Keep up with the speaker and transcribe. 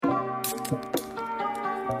Hi,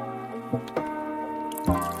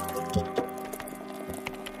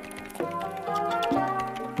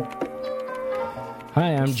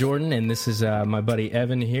 I'm Jordan, and this is my buddy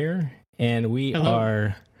Evan here, and we Hello.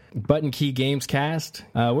 are Button Key Games Cast.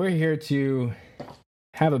 We're here to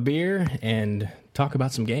have a beer and talk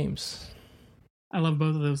about some games. I love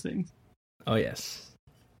both of those things. Oh yes.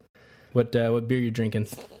 What beer you drinking?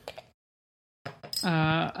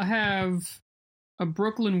 I have a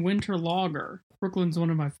Brooklyn Winter Lager. Brooklyn's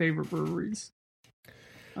one of my favorite breweries.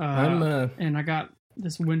 And I got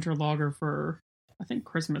this Winter Lager for, I think,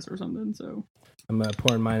 Christmas or something. So I'm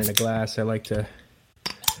pouring mine in a glass. I like to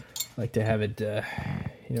have it, get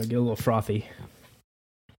a little frothy.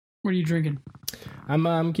 what are you drinking?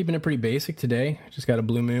 I'm keeping it pretty basic today. Just got a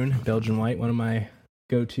Blue Moon Belgian White, one of my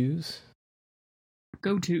go-tos.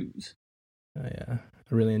 Go-tos. I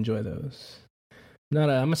really enjoy those.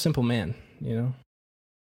 I'm a simple man, you know.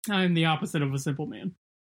 I'm the opposite of a simple man.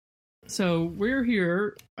 So we're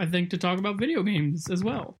here, I think, to talk about video games as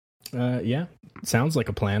well. Yeah, sounds like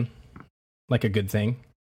a plan, like a good thing.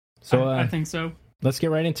 So I think so. Let's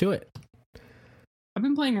get right into it. I've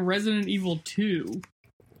been playing Resident Evil 2.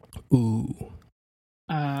 Ooh.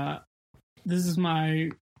 This is my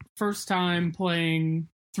first time playing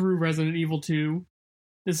through Resident Evil 2.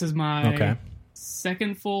 This is my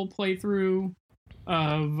second full playthrough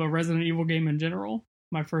of a Resident Evil game in general.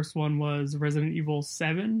 My first one was Resident Evil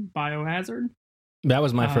 7 Biohazard. That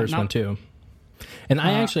was my first one too. And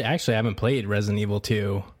I actually haven't played Resident Evil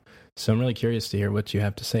 2, so I'm really curious to hear what you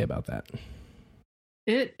have to say about that.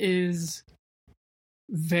 It is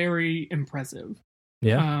very impressive.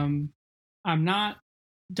 Yeah. I'm not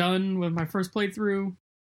done with my first playthrough.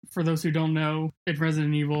 For those who don't know, in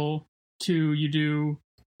Resident Evil 2, you do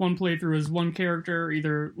one playthrough as one character,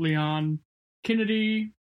 either Leon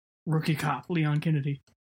Kennedy, rookie cop Leon Kennedy,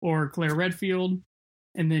 or Claire Redfield,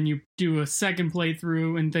 and then you do a second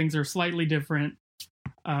playthrough and things are slightly different,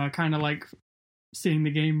 kind of like seeing the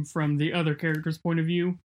game from the other character's point of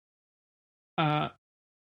view.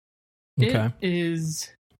 It is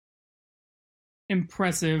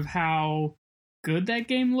impressive how good that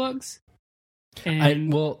game looks.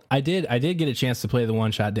 And I did get a chance to play the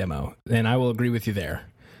one-shot demo, and I will agree with you there.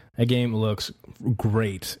 That game looks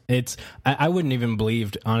great. I wouldn't even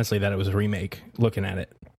believed, honestly, that it was a remake, looking at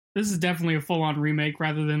it. This is definitely a full-on remake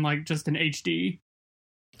rather than like just an HD.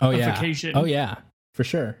 Oh yeah, for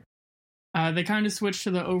sure. They kind of switched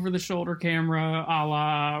to the over-the-shoulder camera a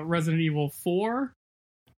la Resident Evil 4.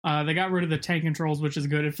 They got rid of the tank controls, which is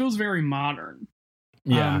good. It feels very modern.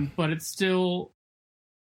 Yeah. But it still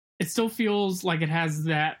feels like it has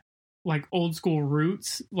that like old school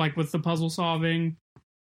roots, like with the puzzle solving.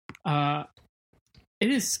 It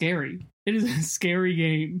is scary. It is a scary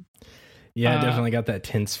game. Yeah, I definitely got that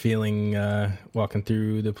tense feeling walking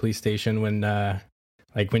through the police station when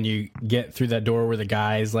when you get through that door where the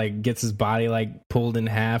guy's like gets his body like pulled in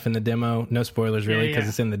half in the demo. No spoilers really, because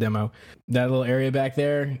it's in the demo. That little area back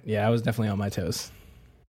there, yeah, I was definitely on my toes.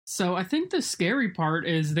 So I think the scary part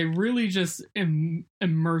is they really just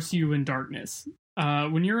immerse you in darkness.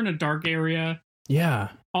 When you're in a dark area, yeah,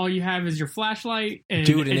 all you have is your flashlight, and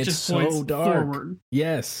dude, it and just it's points so dark. forward.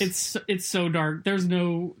 Yes, it's so dark. There's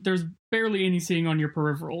barely any seeing on your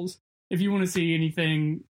peripherals. If you want to see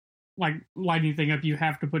anything, like light anything up, you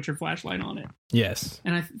have to put your flashlight on it. Yes,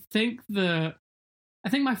 and I think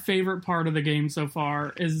my favorite part of the game so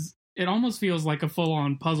far is it almost feels like a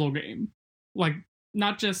full-on puzzle game. Like,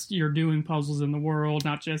 not just you're doing puzzles in the world,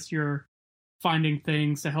 not just you're finding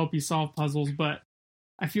things to help you solve puzzles, but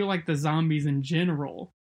I feel like the zombies in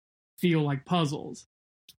general feel like puzzles,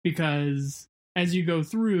 because as you go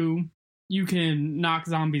through, you can knock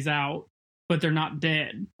zombies out, but they're not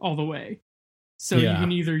dead all the way. So you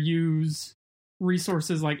can either use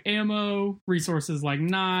resources like ammo, resources like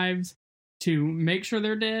knives to make sure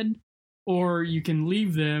they're dead, or you can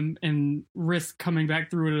leave them and risk coming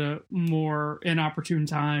back through at a more inopportune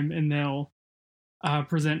time, and they'll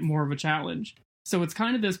present more of a challenge. So it's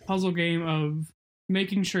kind of this puzzle game of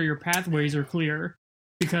making sure your pathways are clear,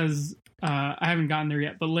 because I haven't gotten there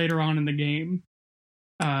yet, but later on in the game,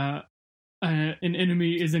 an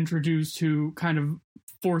enemy is introduced who kind of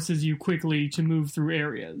forces you quickly to move through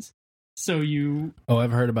areas. So you... Oh,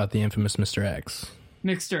 I've heard about the infamous Mr. X.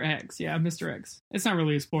 Mr. X, yeah, Mr. X. It's not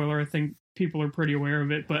really a spoiler. I think people are pretty aware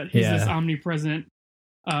of it, but he's this omnipresent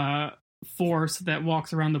force that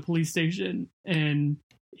walks around the police station, and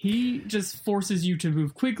he just forces you to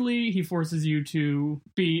move quickly. He forces you to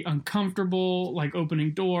be uncomfortable, like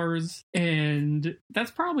opening doors, and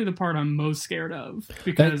that's probably the part I'm most scared of,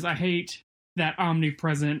 because I hate that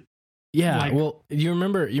omnipresent Yeah, Like- well, you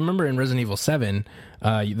remember in Resident Evil 7,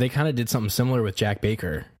 they kind of did something similar with Jack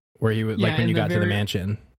Baker, where he would Yeah, like when in you the got to the very-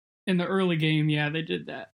 mansion. In the early game, yeah, they did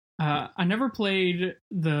that. I never played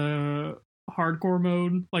the hardcore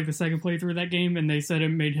mode, like the second playthrough of that game, and they said it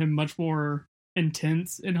made him much more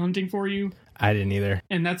intense in hunting for you. I didn't either.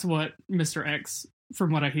 And that's what Mr. X,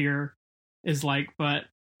 from what I hear, is like. But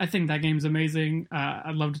I think that game's amazing.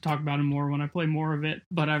 I'd love to talk about it more when I play more of it.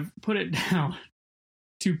 But I've put it down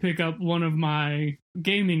to pick up one of my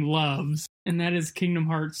gaming loves, and that is Kingdom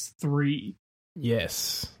Hearts 3.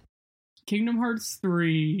 Yes. Kingdom Hearts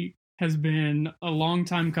 3 has been a long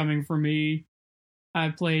time coming for me. I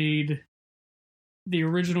played the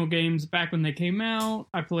original games back when they came out.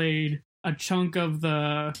 I played a chunk of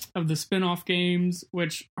the spin-off games,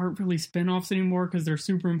 which aren't really spin-offs anymore because they're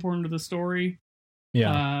super important to the story.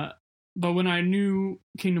 Yeah. But when I knew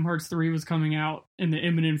Kingdom Hearts 3 was coming out in the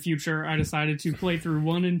imminent future, I decided to play through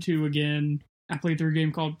 1 and 2 again. I played through a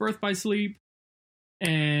game called Birth by Sleep,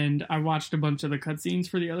 and I watched a bunch of the cutscenes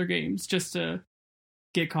for the other games just to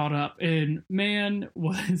get caught up. And man,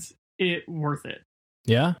 was it worth it.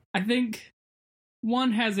 Yeah. I think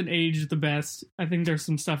 1 hasn't aged the best. I think there's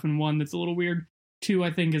some stuff in 1 that's a little weird. 2,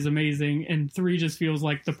 I think, is amazing. And 3 just feels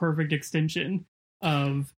like the perfect extension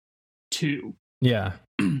of 2. Yeah.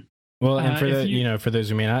 Well, and for if you- for those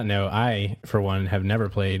who may not know, I, for one, have never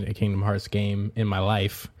played a Kingdom Hearts game in my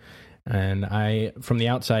life. And I, from the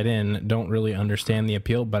outside in, don't really understand the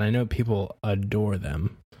appeal, but I know people adore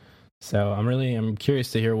them. So I'm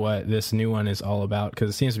curious to hear what this new one is all about, because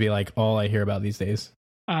it seems to be like all I hear about these days.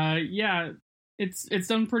 Yeah, it's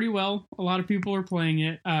done pretty well. A lot of people are playing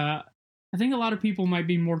it. I think a lot of people might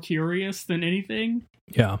be more curious than anything.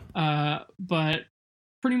 Yeah. But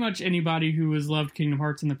pretty much anybody who has loved Kingdom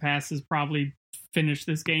Hearts in the past has probably finished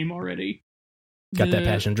this game already. Got that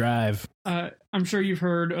passion drive. I'm sure you've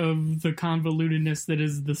heard of the convolutedness that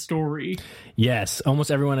is the story. Yes,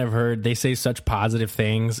 almost everyone I've heard, they say such positive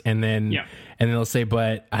things, and then they'll say,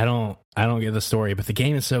 "But I don't get the story." But the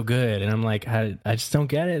game is so good, and I'm like, I just don't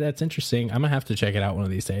get it. That's interesting. I'm gonna have to check it out one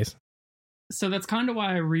of these days. So that's kind of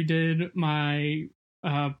why I redid my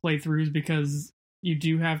playthroughs, because you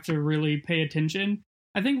do have to really pay attention.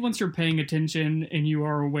 I think once you're paying attention and you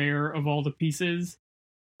are aware of all the pieces,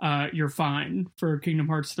 you're fine for Kingdom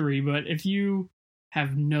Hearts 3. But if you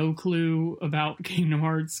have no clue about Kingdom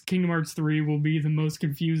Hearts 3 will be the most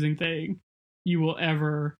confusing thing you will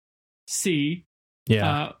ever see.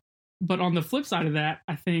 Yeah. But on the flip side of that,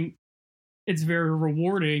 I think it's very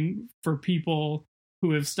rewarding for people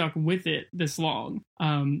who have stuck with it this long.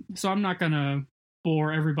 So I'm not going to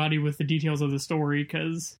bore everybody with the details of the story,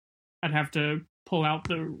 because I'd have to pull out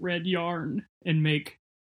the red yarn and make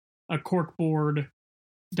a corkboard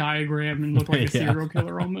diagram and look like a serial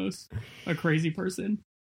killer, almost a crazy person.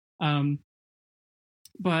 But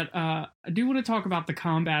I do want to talk about the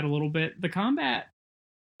combat a little bit. The combat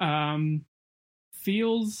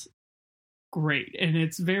feels great, and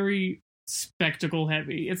it's very spectacle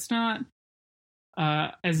heavy. It's not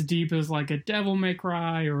as deep as like a Devil May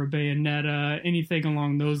Cry or a Bayonetta, anything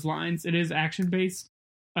along those lines. It is action based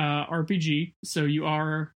RPG, so you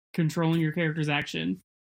are controlling your character's action.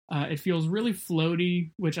 It feels really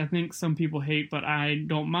floaty, which I think some people hate, but I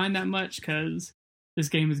don't mind that much because this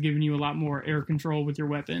game is giving you a lot more air control with your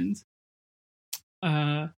weapons.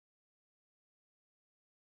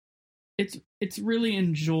 It's really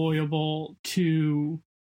enjoyable to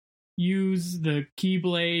use the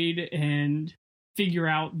Keyblade and figure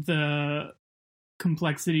out the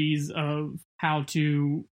complexities of how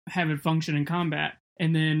to have it function in combat.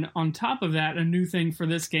 And then on top of that, a new thing for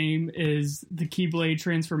this game is the Keyblade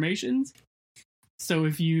transformations. So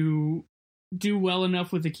if you do well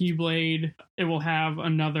enough with the Keyblade, it will have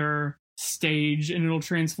another stage and it'll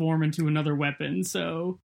transform into another weapon.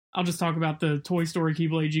 So I'll just talk about the Toy Story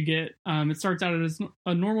Keyblade you get. It starts out as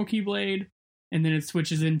a normal Keyblade, and then it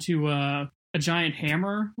switches into a giant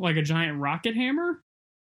hammer, like a giant rocket hammer.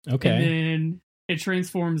 Okay. And then it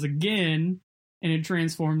transforms again, and it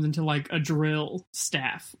transforms into like a drill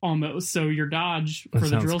staff almost. So your dodge for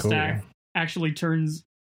the drill staff actually turns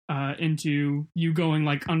into you going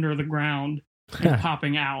like under the ground and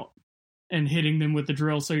popping out and hitting them with the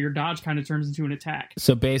drill. So your dodge kind of turns into an attack.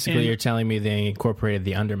 So basically, you're telling me they incorporated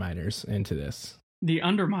the Underminers into this. The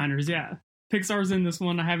Underminers, yeah. Pixar's in this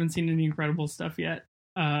one. I haven't seen any incredible stuff yet.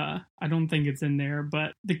 I don't think it's in there,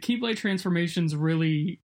 but the Keyblade transformations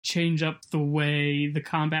really change up the way the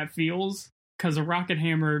combat feels, because a rocket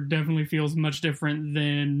hammer definitely feels much different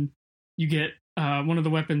than you get. One of the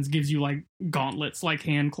weapons gives you like gauntlets, like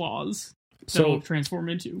hand claws, that will transform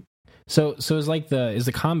into. So is like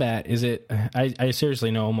the combat, is it, I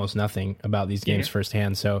seriously know almost nothing about these games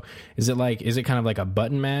firsthand. So is it kind of like a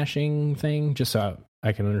button mashing thing, just so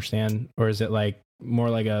I can understand? Or is it like more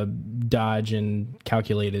like a dodge and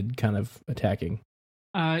calculated kind of attacking?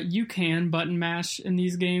 You can button mash in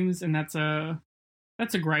these games, and that's a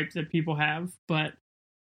gripe that people have. But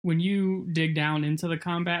when you dig down into the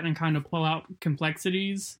combat and kind of pull out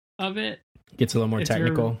complexities of it, gets a little more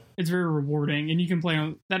technical. It's very rewarding, and you can play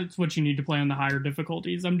on that. It's what you need to play on the higher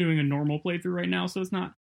difficulties. I'm doing a normal playthrough right now, so it's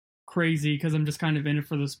not crazy because I'm just kind of in it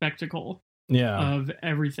for the spectacle of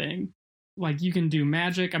everything. Like, you can do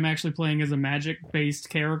magic. I'm actually playing as a magic-based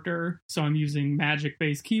character, so I'm using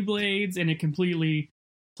magic-based keyblades, and it completely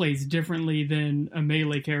plays differently than a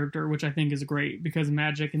melee character, which I think is great because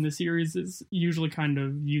magic in the series is usually kind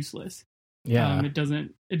of useless. Yeah, it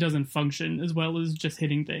doesn't function as well as just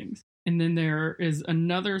hitting things. And then there is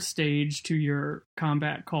another stage to your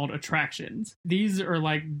combat called attractions. These are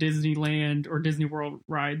like Disneyland or Disney World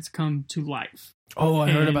rides come to life. Oh, I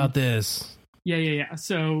heard about this. Yeah.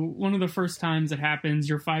 So one of the first times it happens,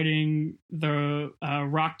 you're fighting the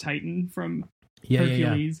Rock Titan from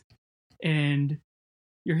Hercules, and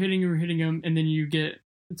you're hitting him, and then you get,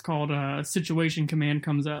 it's called a situation command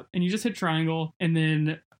comes up, and you just hit triangle, and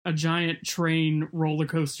then a giant train roller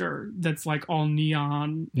coaster that's like all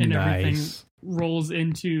neon and everything rolls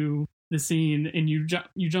into the scene, and you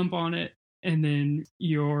jump on it, and then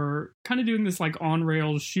you're kind of doing this like on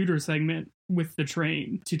rails shooter segment with the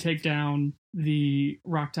train to take down the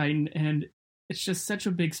Rock Titan, and it's just such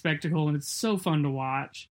a big spectacle, and it's so fun to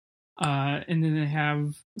watch. And then they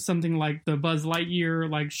have something like the Buzz Lightyear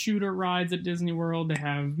like shooter rides at Disney World. They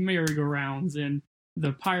have merry-go-rounds and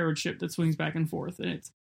the pirate ship that swings back and forth, and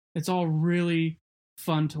it's all really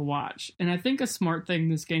fun to watch. And I think a smart thing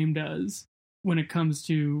this game does when it comes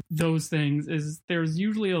to those things is there's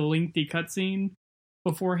usually a lengthy cutscene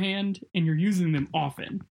beforehand, and you're using them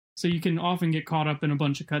often. So you can often get caught up in a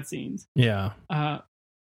bunch of cutscenes. Yeah.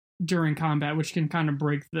 During combat, which can kind of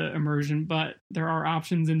break the immersion, but there are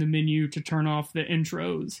options in the menu to turn off the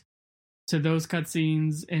intros to those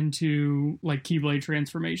cutscenes and to like Keyblade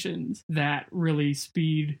transformations that really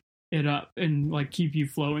speed it up and like keep you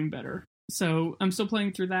flowing better. So I'm still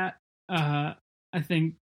playing through that. I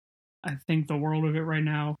think the world of it right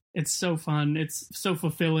now. It's so fun. It's so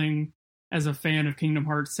fulfilling as a fan of Kingdom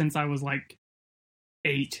Hearts since I was like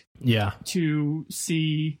 8. Yeah. To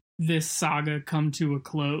see this saga come to a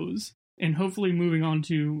close and hopefully moving on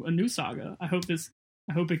to a new saga. I hope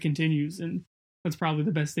it continues, and that's probably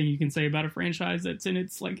the best thing you can say about a franchise that's in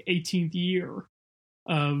its like 18th year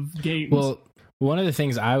of games. Well, one of the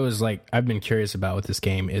things I've been curious about with this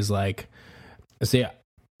game is like, see,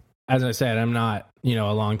 as I said, I'm not, a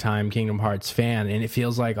longtime Kingdom Hearts fan, and it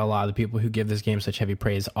feels like a lot of the people who give this game such heavy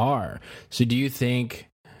praise are. So do you think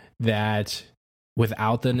that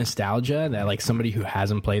without the nostalgia, that like somebody who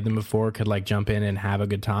hasn't played them before could like jump in and have a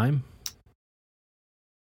good time?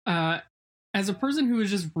 As a person who has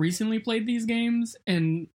just recently played these games,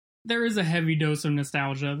 and there is a heavy dose of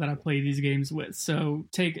nostalgia that I play these games with, so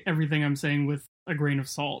take everything I'm saying with a grain of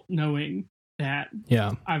salt, knowing that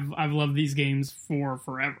I've loved these games for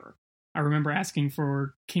forever. I remember asking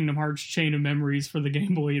for Kingdom Hearts Chain of Memories for the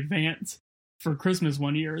Game Boy Advance for Christmas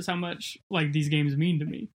one year, is how much like these games mean to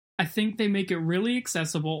me. I think they make it really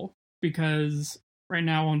accessible because right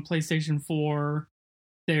now on PlayStation 4,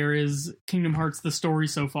 there is Kingdom Hearts The Story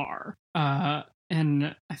So Far.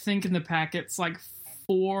 And I think in the pack it's like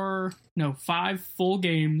 5 full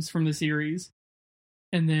games from the series.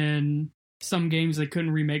 And then some games they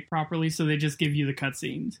couldn't remake properly, so they just give you the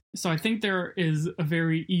cutscenes. So I think there is a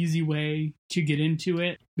very easy way to get into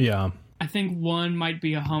it. Yeah. I think 1 might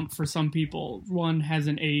be a hump for some people. 1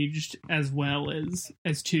 hasn't aged as well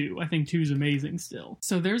as 2. I think 2 is amazing still.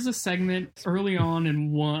 So there's a segment early on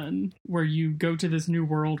in 1 where you go to this new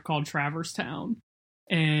world called Traverse Town,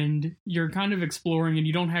 and you're kind of exploring, and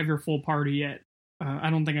you don't have your full party yet.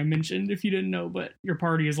 I don't think I mentioned if you didn't know, but your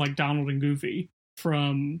party is like Donald and Goofy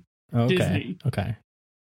from Disney. Okay.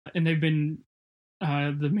 And they've been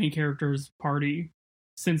the main character's party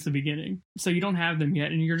since the beginning. So you don't have them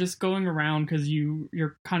yet, and you're just going around because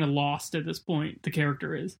you're kind of lost at this point, the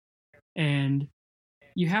character is. And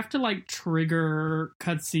you have to like trigger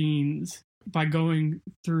cutscenes by going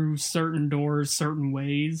through certain doors certain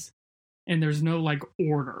ways, and there's no like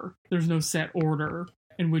order. There's no set order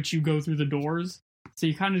in which you go through the doors. So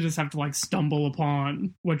you kind of just have to like stumble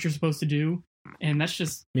upon what you're supposed to do. And that's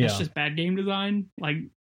just bad game design, like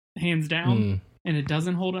hands down. And it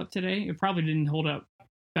doesn't hold up today. It probably didn't hold up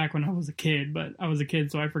back when I was a kid, but I was a kid,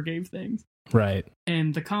 so I forgave things. Right.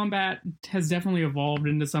 And the combat has definitely evolved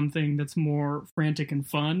into something that's more frantic and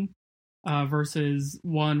fun, versus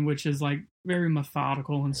one which is like very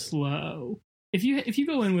methodical and slow. If you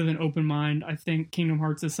go in with an open mind, I think Kingdom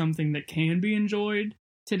Hearts is something that can be enjoyed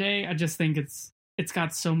today. I just think it's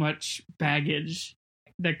got so much baggage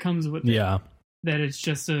that comes with it. Yeah. That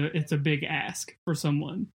it's a big ask for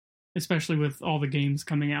someone, especially with all the games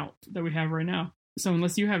coming out that we have right now. So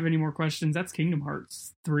unless you have any more questions, that's Kingdom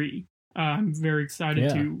Hearts 3. I'm very excited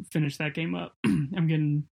to finish that game up. I'm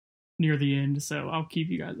getting near the end, so I'll keep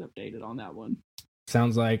you guys updated on that one.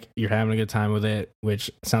 Sounds like you're having a good time with it, which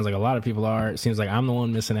sounds like a lot of people are. It seems like I'm the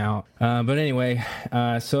one missing out. But anyway,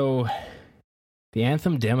 so the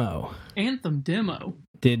Anthem demo.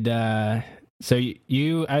 Did so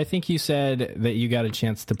you? I think you said that you got a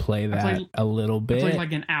chance to play that a little bit. I played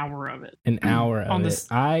like an hour of it. An hour of it.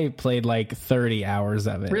 I played like 30 hours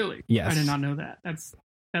of it. Really? Yes. I did not know that.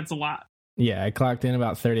 That's a lot. Yeah, I clocked in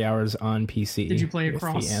about 30 hours on PC. Did you play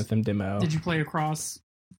across the Anthem demo? Did you play across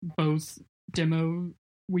both demo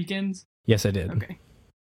weekends? Yes, I did. Okay.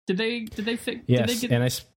 Did they fix? Yes, did they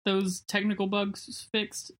get those technical bugs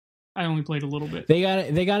fixed? I only played a little bit. They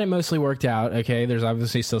got it mostly worked out. Okay, there's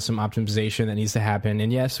obviously still some optimization that needs to happen,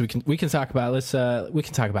 and yes, we can talk about we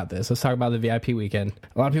can talk about this. Let's talk about the VIP weekend.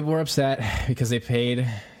 A lot of people were upset because they paid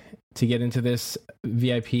to get into this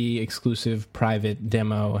VIP exclusive private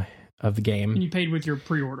demo of the game. And you paid with your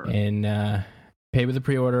pre-order. And paid with the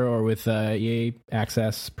pre-order or with EA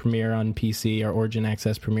Access Premier on PC or Origin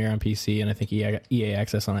Access Premier on PC, and I think EA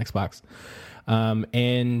Access on Xbox.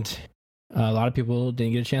 And a lot of people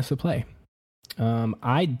didn't get a chance to play.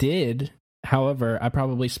 I did, however, I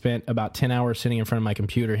probably spent about 10 hours sitting in front of my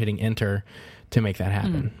computer hitting enter to make that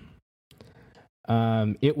happen.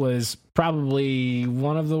 It was probably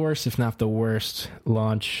one of the worst, if not the worst,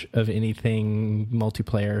 launch of anything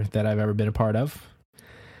multiplayer that I've ever been a part of.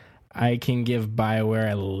 I can give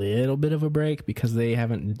BioWare a little bit of a break because they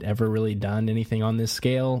haven't ever really done anything on this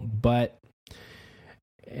scale, but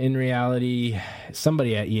in reality,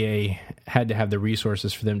 somebody at EA had to have the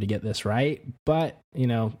resources for them to get this right. But, we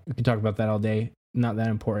can talk about that all day. Not that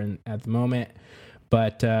important at the moment.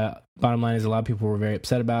 But bottom line is a lot of people were very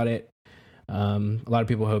upset about it. A lot of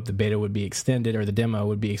people hoped the beta would be extended or the demo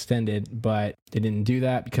would be extended, but they didn't do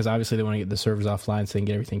that because obviously they want to get the servers offline so they can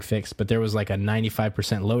get everything fixed. But there was like a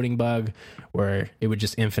 95% loading bug where it would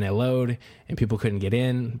just infinite load and people couldn't get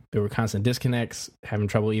in. There were constant disconnects, having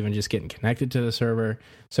trouble even just getting connected to the server.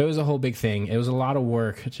 So it was a whole big thing. It was a lot of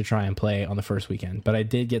work to try and play on the first weekend, but I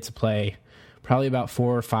did get to play probably about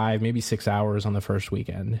 4 or 5, maybe 6 hours on the first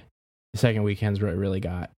weekend. The second weekend's where it really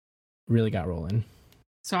got rolling.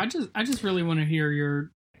 So I just really want to hear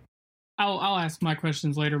your. I'll ask my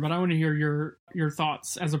questions later, but I want to hear your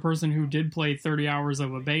thoughts as a person who did play 30 hours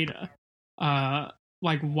of a beta.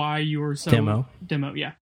 Like why you were so demo,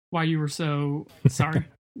 yeah. Why you were so sorry.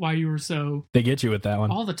 Why you were so. They get you with that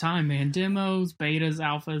one all the time, man. Demos, betas,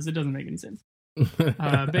 alphas. It doesn't make any sense.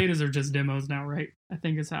 Betas are just demos now, right? I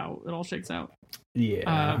think is how it all shakes out.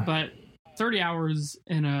 Yeah. But 30 hours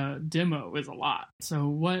in a demo is a lot. So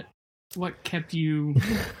what kept you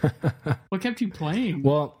playing?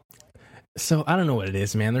 Well, so I don't know what it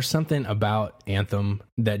is, man. There's something about Anthem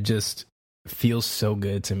that just feels so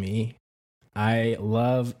good to me. I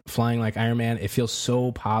love flying like Iron Man. It feels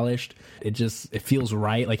so polished. It feels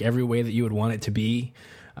right, like every way that you would want it to be.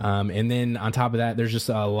 And then on top of that, there's just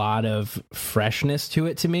a lot of freshness to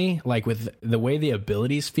it to me, like with the way the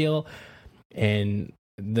abilities feel and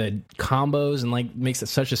the combos, and like makes it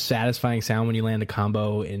such a satisfying sound when you land a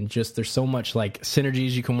combo, and just there's so much like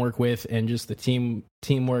synergies you can work with, and just the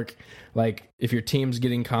teamwork. Like if your team's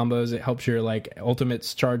getting combos, it helps your like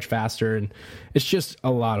ultimates charge faster, and it's just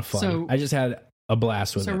a lot of fun. So, I just had a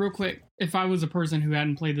blast with it. So real quick, if I was a person who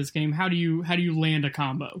hadn't played this game, how do you land a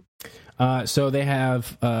combo? So they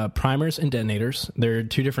have primers and detonators. They're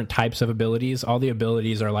two different types of abilities. All the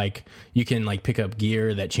abilities are like you can like pick up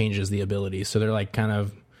gear that changes the abilities. So they're like kind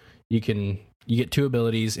of you get two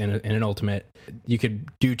abilities in an ultimate. You could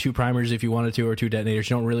do 2 primers if you wanted to, or 2 detonators.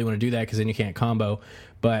 You don't really want to do that because then you can't combo.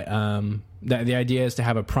 But the idea is to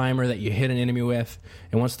have a primer that you hit an enemy with,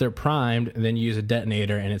 and once they're primed, then you use a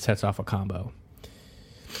detonator and it sets off a combo.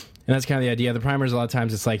 And that's kind of the idea. The primers, a lot of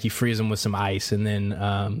times, it's like you freeze them with some ice, and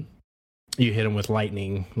then you hit them with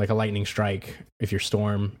lightning, like a lightning strike if you're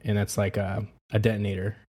Storm, and that's like a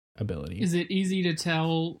detonator ability. Is it easy to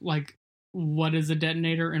tell, like, what is a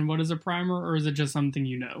detonator and what is a primer, or is it just something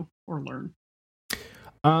you know or learn?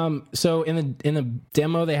 So in the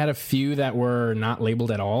demo, they had a few that were not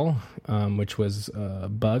labeled at all, which was a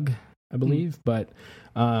bug. I believe. But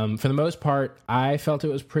for the most part, I felt it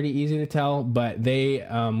was pretty easy to tell. But they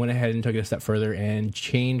went ahead and took it a step further and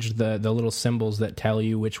changed the little symbols that tell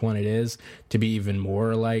you which one it is to be even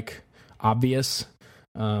more like obvious.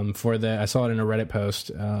 I saw it in a Reddit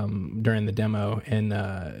post during the demo, and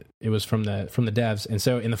it was from the devs. And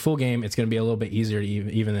so in the full game, it's going to be a little bit easier to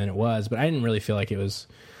even than it was. But I didn't really feel like it was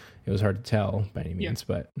hard to tell by any means.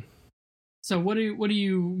 But so what do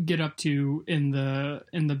you get up to in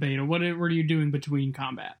the beta? What are you doing between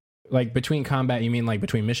combat? Like between combat, you mean like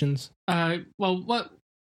between missions? Well,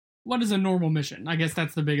 what is a normal mission? I guess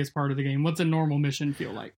that's the biggest part of the game. What's a normal mission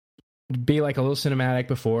feel like? Be like a little cinematic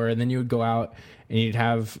before, and then you would go out and you'd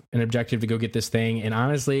have an objective to go get this thing. And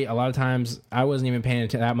honestly, a lot of times I wasn't even paying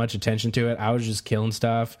that much attention to it. I was just killing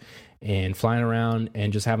stuff and flying around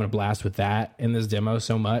and just having a blast with that in this demo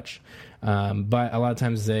so much. But a lot of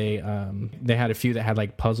times they had a few that had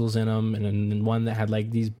like puzzles in them, and then one that had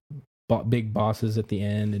like these big bosses at the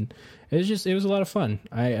end, and it was a lot of fun.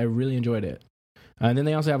 I really enjoyed it. And then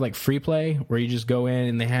they also have like free play where you just go in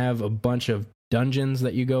and they have a bunch of dungeons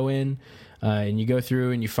that you go in, and you go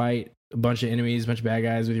through and you fight a bunch of enemies, a bunch of bad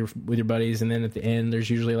guys with your buddies, and then at the end there's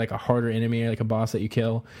usually like a harder enemy, like a boss that you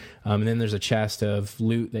kill, and then there's a chest of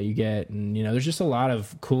loot that you get, and there's just a lot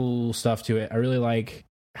of cool stuff to it. I really like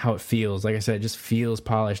how it feels. Like I said, it just feels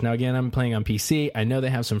polished. Now again, I'm playing on PC. I know they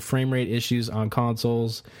have some frame rate issues on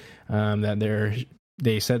consoles that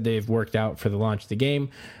they said they've worked out for the launch of the game.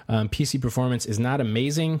 PC performance is not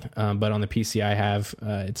amazing, but on the PC I have,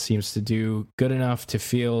 it seems to do good enough to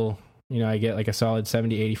feel, I get like a solid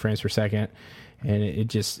 70, 80 frames per second, and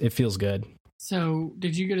it feels good. So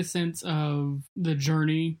did you get a sense of the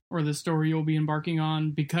journey or the story you'll be embarking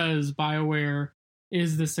on? Because BioWare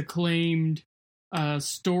is this acclaimed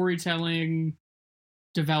storytelling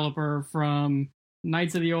developer from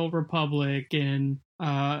Knights of the Old Republic and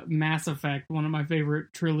Mass Effect, one of my favorite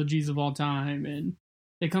trilogies of all time, and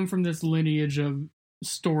they come from this lineage of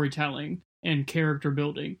storytelling and character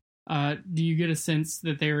building. Do you get a sense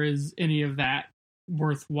that there is any of that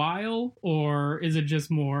worthwhile, or is it just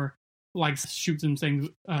more like shoot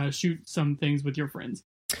some things with your friends?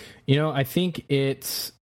 I think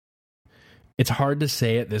it's hard to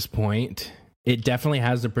say at this point. It definitely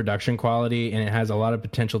has the production quality, and it has a lot of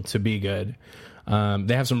potential to be good.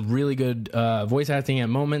 They have some really good voice acting at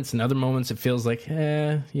moments, and other moments it feels like,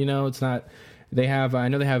 it's not. I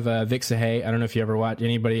know they have Vic Sahay. I don't know if you ever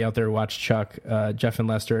anybody out there watch Chuck, Jeff and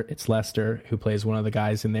Lester. It's Lester who plays one of the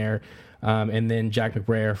guys in there. And then Jack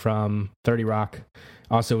McBrayer from 30 Rock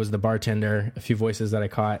also was the bartender. A few voices that I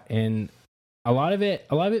caught, and a lot of it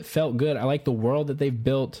felt good. I like the world that they've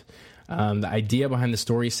built. The idea behind the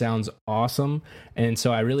story sounds awesome, and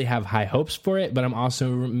so I really have high hopes for it, but I'm also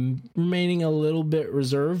remaining a little bit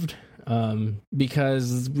reserved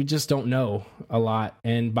because we just don't know a lot,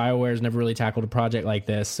 and BioWare's never really tackled a project like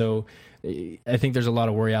this, so I think there's a lot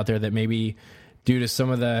of worry out there that maybe due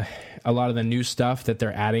to a lot of the new stuff that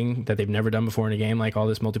they're adding that they've never done before in a game, like all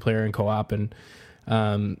this multiplayer and co-op, and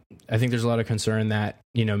I think there's a lot of concern that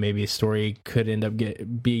maybe a story could end up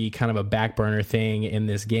be kind of a back burner thing in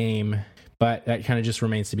this game, but that kind of just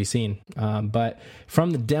remains to be seen. But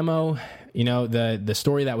from the demo, the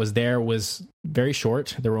story that was there was very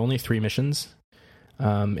short. There were only 3 missions,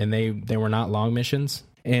 and they were not long missions.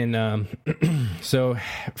 And so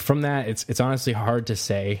from that, it's honestly hard to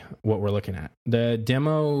say what we're looking at. The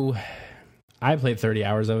demo, I played 30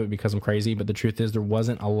 hours of it because I'm crazy, but the truth is there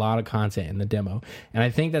wasn't a lot of content in the demo. And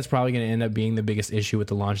I think that's probably going to end up being the biggest issue with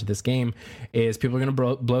the launch of this game is people are going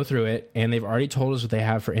to blow through it, and they've already told us what they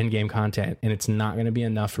have for in-game content, and it's not going to be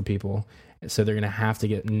enough for people. So they're going to have to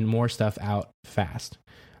get more stuff out fast.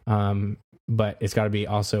 But it's got to be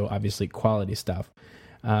also obviously quality stuff.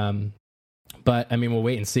 But I mean, we'll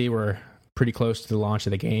wait and see. We're pretty close to the launch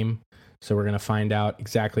of the game, so we're going to find out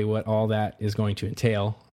exactly what all that is going to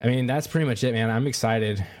entail. I mean, that's pretty much it, man. I'm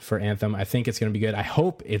excited for Anthem. I think it's going to be good. I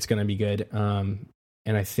hope it's going to be good. And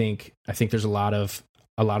I think there's a lot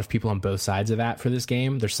of people on both sides of that for this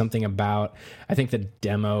game. There's something about, I think the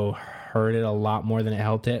demo hurt it a lot more than it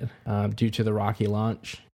helped it due to the rocky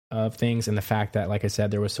launch of things and the fact that, like I said,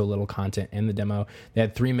 there was so little content in the demo. They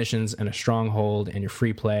had 3 missions and a stronghold and your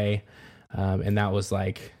free play, and that was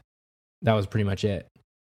pretty much it.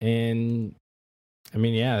 And I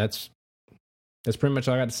mean, yeah, that's pretty much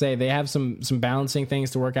all I got to say. They have some balancing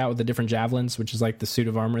things to work out with the different javelins, which is like the suit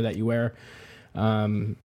of armor that you wear.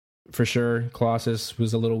 For sure, Colossus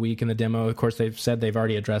was a little weak in the demo. Of course, they've said they've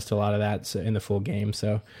already addressed a lot of that in the full game.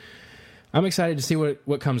 So I'm excited to see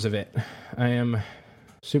what comes of it. I am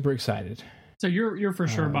super excited. So you're for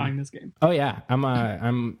sure buying this game. Oh yeah,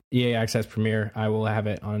 I'm EA Access Premier. I will have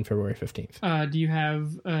it on February 15th. Do you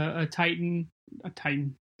have a Titan?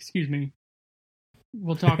 Excuse me.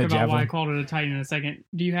 We'll talk about why I called it a Titan in a second.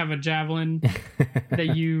 Do you have a Javelin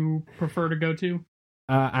that you prefer to go to?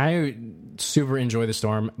 I super enjoy the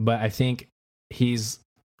Storm, but I think he's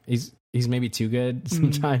maybe too good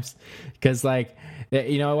sometimes because like,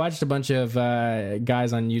 you know, I watched a bunch of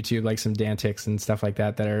guys on YouTube, like some Dantics and stuff like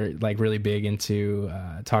that are like really big into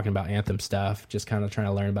talking about Anthem stuff, just kind of trying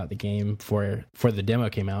to learn about the game before the demo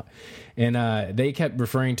came out. And they kept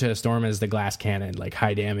referring to Storm as the glass cannon, like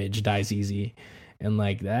high damage, dies easy. And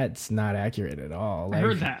like, that's not accurate at all. Like, I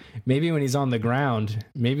heard that. Maybe when he's on the ground,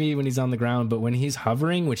 but when he's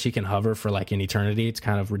hovering, which he can hover for like an eternity, it's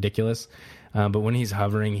kind of ridiculous. But when he's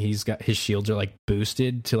hovering, he's got his shields are like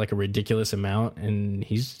boosted to like a ridiculous amount, and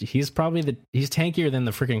he's probably he's tankier than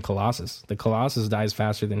the freaking Colossus. The Colossus dies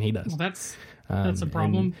faster than he does. Well, that's a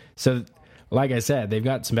problem. So, like I said, they've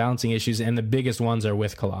got some balancing issues, and the biggest ones are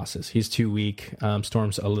with Colossus. He's too weak.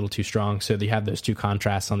 Storm's a little too strong. So they have those two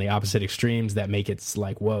contrasts on the opposite extremes that make it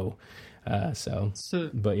like whoa.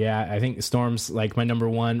 But yeah, I think Storm's like my number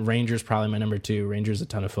one. Ranger's probably my number two. Ranger's a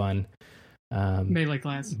ton of fun. Melee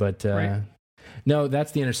class, but right? No,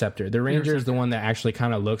 that's the Interceptor. The Ranger is the one that actually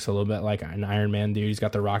kind of looks a little bit like an Iron Man dude. He's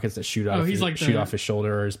got the rockets that shoot off. Shoot off his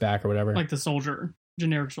shoulder or his back or whatever. Like the soldier,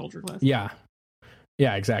 generic soldier class. Yeah,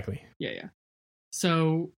 exactly. Yeah.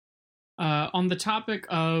 So, on the topic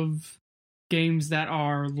of games that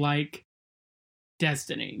are like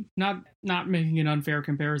Destiny, not making an unfair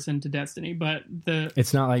comparison to Destiny, but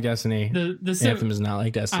it's not like Destiny. The Anthem is not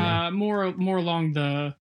like Destiny. More along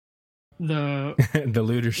the the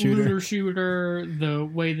looter shooter, the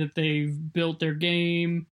way that they've built their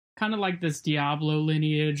game, kind of like this Diablo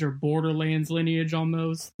lineage or Borderlands lineage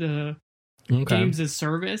almost. The games as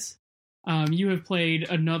service. You have played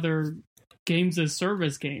another games as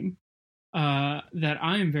service game that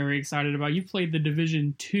I am very excited about. You played the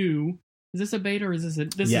Division 2. Is this a beta or is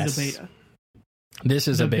this Yes. is a beta? This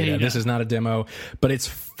is a beta. This is not a demo. But it's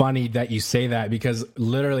funny that you say that because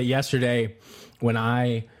literally yesterday when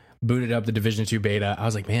I booted up the Division 2 beta, I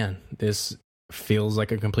was like, man, this feels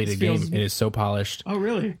like a completed game. It is so polished. Oh,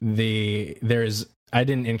 really? I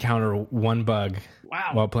didn't encounter one bug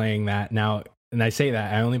while playing that. Now, and I say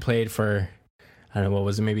that, I only played for, I don't know, what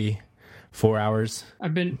was it, maybe 4 hours?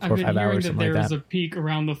 I've been hearing that there is a peak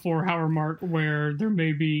around the 4-hour mark where there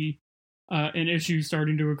may be an issue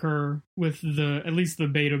starting to occur with at least the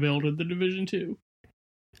beta build of the Division 2.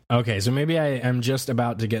 Okay, so maybe I am just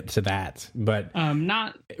about to get to that, but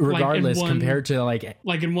not regardless, like compared to like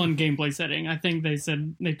in one gameplay setting. I think they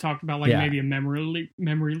talked about maybe a memory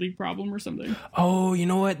leak problem or something. Oh, you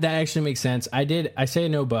know what? That actually makes sense. I say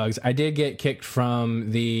no bugs. I did get kicked from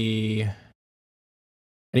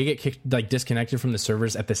disconnected from the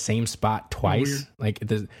servers at the same spot twice.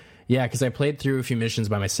 Because I played through a few missions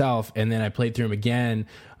by myself, and then I played through them again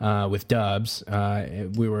with Dubs.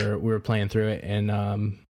 We were playing through it,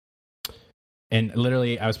 and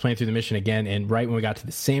literally I was playing through the mission again, and right when we got to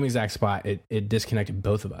the same exact spot, it disconnected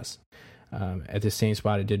both of us. At the same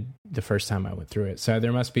spot it did the first time I went through it. So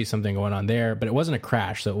there must be something going on there, but it wasn't a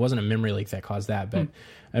crash, so it wasn't a memory leak that caused that. But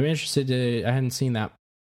I'm interested I hadn't seen that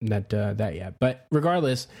yet. But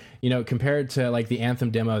regardless, compared to like the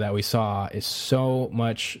Anthem demo that we saw, is so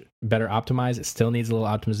much better optimized. It still needs a little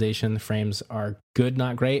optimization. The frames are good,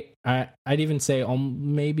 not great. I'd even say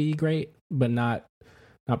maybe great, but not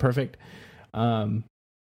perfect.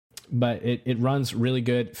 But it runs really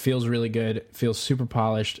good, feels really good, feels super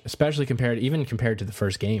polished, especially compared to the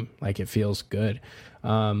first game. Like, it feels good.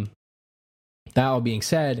 That all being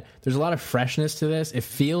said, there's a lot of freshness to this. It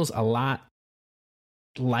feels a lot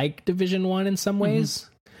like Division 1 in some ways.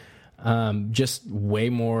 Just way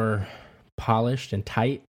more polished and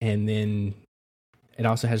tight, and then it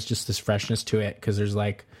also has just this freshness to it because there's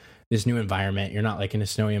like this new environment. You're not like in a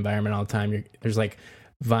snowy environment all the time. There's like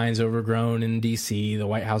vines overgrown in DC. The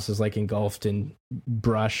White House is like engulfed in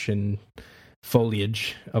brush and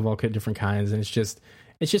foliage of all different kinds, and it's just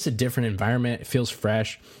a different environment. It feels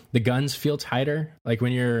fresh. The guns feel tighter. Like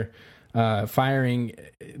when you're firing,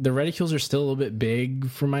 the reticules are still a little bit big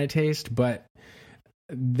for my taste, but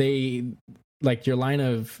they, like, your line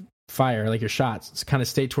of fire, like your shots, kind of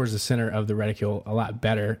stay towards the center of the reticule a lot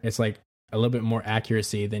better. It's like a little bit more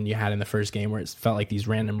accuracy than you had in the first game, where it felt like these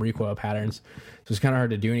random recoil patterns. So it's kind of hard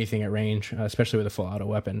to do anything at range, especially with a full auto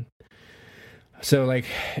weapon. So like,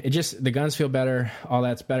 the guns feel better. All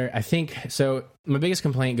that's better. I think, so my biggest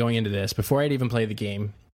complaint going into this, before I'd even played the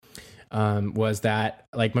game, was that,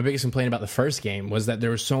 like, my biggest complaint about the first game was that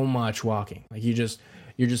there was so much walking. Like,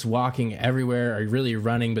 you're just walking everywhere, or really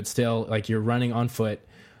running, but still like you're running on foot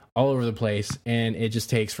all over the place, and it just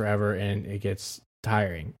takes forever and it gets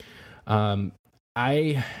tiring.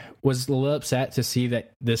 I was a little upset to see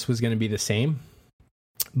that this was going to be the same,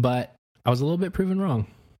 but I was a little bit proven wrong.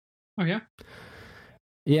 Oh, yeah?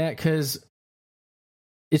 Yeah, because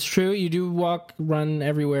it's true, you do run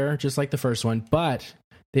everywhere, just like the first one, but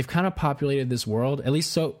they've kind of populated this world, at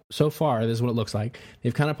least so far, this is what it looks like.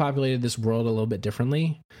 They've kind of populated this world a little bit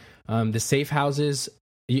differently. The safe houses,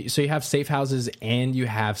 so you have safe houses and you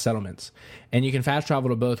have settlements. And you can fast travel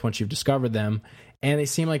to both once you've discovered them. And they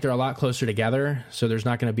seem like they're a lot closer together, so there's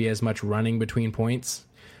not going to be as much running between points.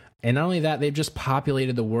 And not only that, they've just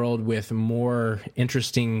populated the world with more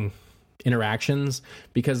interesting interactions,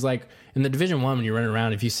 because like in the Division 1, when you're running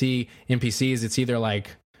around, if you see NPCs, it's either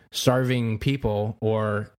like starving people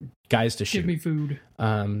or guys to shoot. Give me food.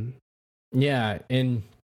 Yeah, and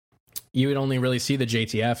you would only really see the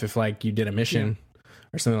JTF if like you did a mission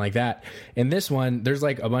or something like that. In this one, there's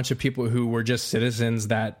like a bunch of people who were just citizens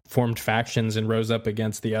that formed factions and rose up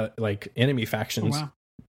against the like enemy factions. Oh, wow.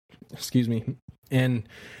 Excuse me. And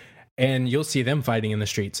you'll see them fighting in the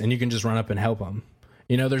streets, and you can just run up and help them.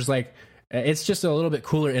 You know, there's like, it's just a little bit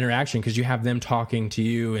cooler interaction because you have them talking to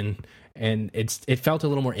you, and it felt a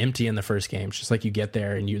little more empty in the first game. It's just like you get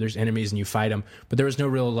there and there's enemies and you fight them, but there was no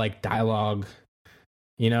real like dialogue.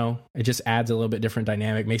 You know, it just adds a little bit different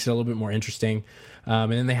dynamic, makes it a little bit more interesting.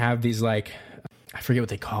 And then they have these like, I forget what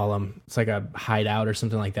they call them. It's like a hideout or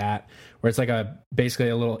something like that, where it's like basically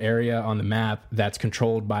a little area on the map that's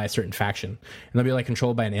controlled by a certain faction, and they'll be like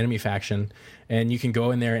controlled by an enemy faction, and you can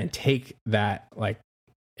go in there and take that like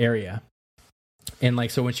area. And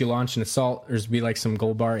like, so once you launch an assault, there's be like some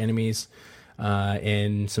gold bar enemies,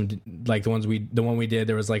 and some like the one we did,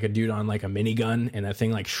 there was like a dude on like a minigun, and that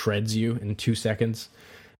thing like shreds you in 2 seconds.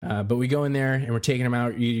 But we go in there and we're taking them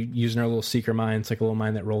out using our little seeker mine. It's like a little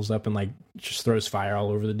mine that rolls up and like just throws fire all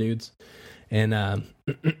over the dudes. And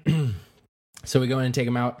so we go in and take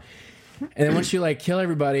them out. And then once you like kill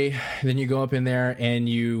everybody, then you go up in there and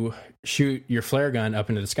you shoot your flare gun up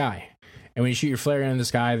into the sky. And when you shoot your flare gun in the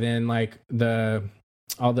sky, then like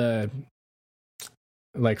all the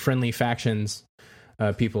like friendly factions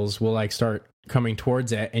peoples will like start coming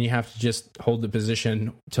towards it, and you have to just hold the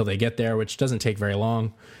position till they get there, which doesn't take very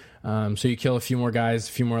long. So you kill a few more guys,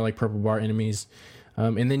 a few more like purple bar enemies,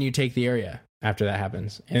 and then you take the area after that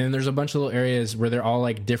happens. And then there's a bunch of little areas where they're all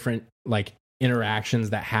like different like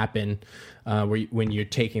interactions that happen when you're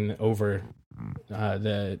taking over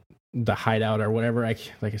the hideout or whatever.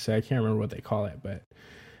 Like I said, I can't remember what they call it, but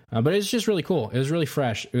it's just really cool. It was really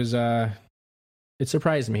fresh. It was it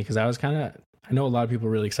surprised me because I know a lot of people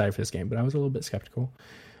are really excited for this game, but I was a little bit skeptical.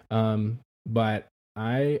 But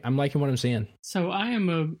I'm liking what I'm seeing. So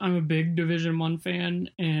I'm a big Division 1 fan,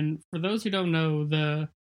 and for those who don't know, the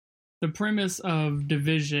premise of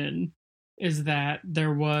Division is that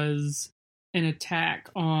there was an attack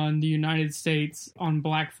on the United States on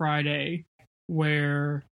Black Friday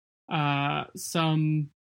where some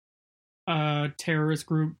terrorist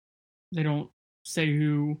group, they don't say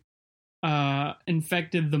who,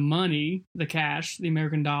 infected the money, the cash, the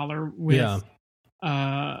American dollar with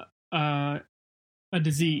a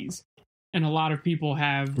disease, and a lot of people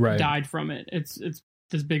have died from it. It's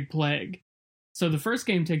this big plague. So the first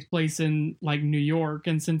game takes place in like New York,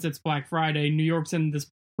 and since it's Black Friday, New York's in this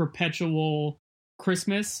perpetual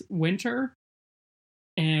Christmas winter,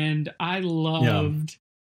 and I loved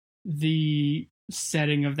the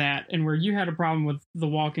setting of that. And where you had a problem with the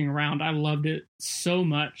walking around, I loved it so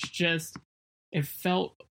much. Just it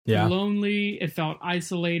felt lonely, it felt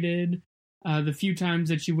isolated. The few times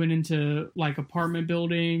that you went into like apartment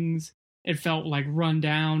buildings, it felt like run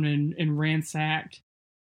down and ransacked.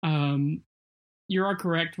 You are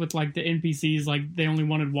correct with like the NPCs, like they only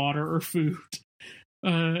wanted water or food.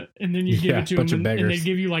 And then you give it to them and they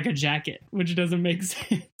give you like a jacket, which doesn't make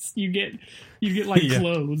sense. You get like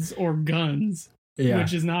clothes or guns,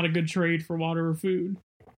 which is not a good trade for water or food.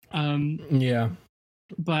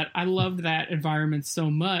 But I loved that environment so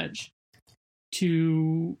much.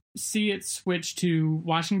 To see it switch to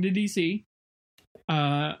Washington, D.C.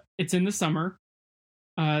 It's in the summer.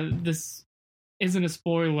 This isn't a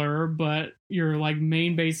spoiler, but your like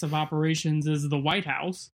main base of operations is the White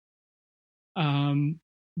House. Do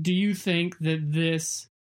you think that this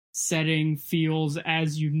setting feels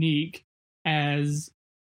as unique as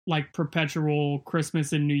like perpetual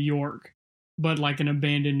Christmas in New York, but like an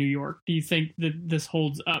abandoned New York? Do you think that this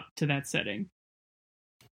holds up to that setting?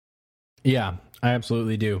 Yeah, I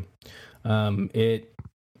absolutely do. I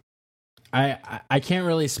can't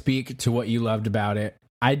really speak to what you loved about it.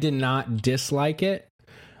 I did not dislike it,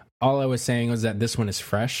 all I was saying was that this one is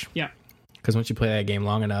fresh. Yeah. Because once you play that game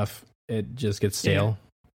long enough, it just gets stale.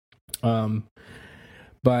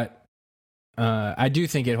 But I do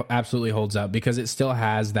think it absolutely holds up because it still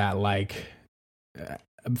has that, like,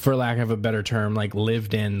 for lack of a better term, like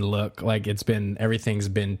lived in look. Like everything's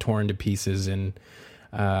been torn to pieces, and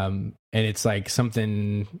it's like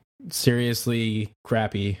something seriously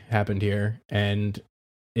crappy happened here, and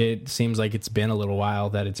it seems like it's been a little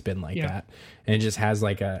while that it's been like that, and it just has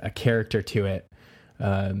like a character to it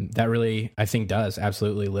that really, I think, does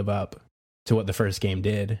absolutely live up to what the first game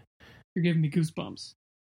did. You're giving me goosebumps.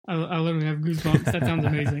 I literally have goosebumps. That sounds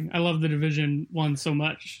amazing. I love the Division 1 so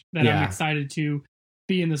much that I'm excited to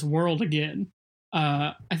be in this world again.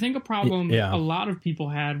 I think a problem a lot of people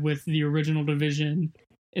had with the original Division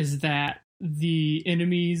is that the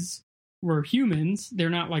enemies were humans. They're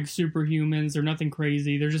not like superhumans. They're nothing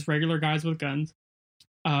crazy. They're just regular guys with guns.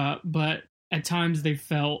 But at times they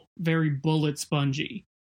felt very bullet spongy.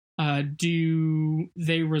 Do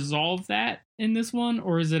they resolve that in this one,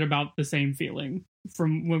 or is it about the same feeling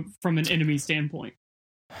from an enemy standpoint?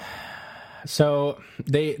 So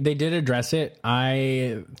they did address it.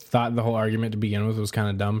 I thought the whole argument to begin with was kind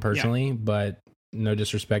of dumb personally, but no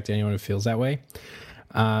disrespect to anyone who feels that way.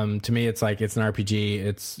 To me, it's like, it's an RPG.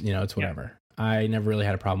 It's, it's whatever. I never really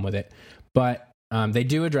had a problem with it, but they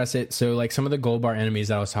do address it. So like some of the gold bar enemies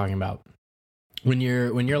that I was talking about, when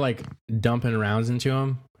you're like dumping rounds into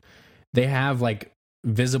them, they have like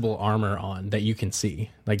visible armor on that you can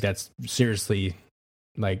see. Like that's seriously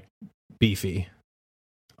like beefy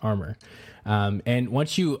armor. And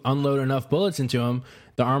once you unload enough bullets into them,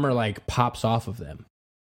 the armor like pops off of them.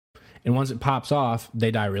 And once it pops off,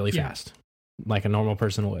 they die really fast, like a normal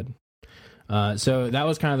person would. So that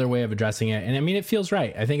was kind of their way of addressing it. And I mean, it feels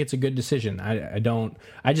right. I think it's a good decision. I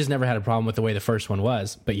just never had a problem with the way the first one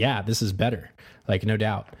was, but yeah, this is better. Like no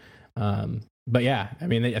doubt. But yeah, I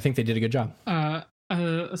mean, I think they did a good job.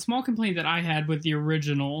 A small complaint that I had with the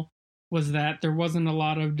original was that there wasn't a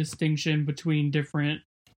lot of distinction between different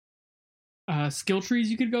skill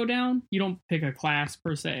trees you could go down. You don't pick a class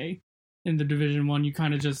per se in the Division 1. You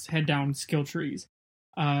kind of just head down skill trees.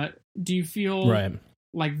 Do you feel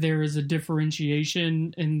like there is a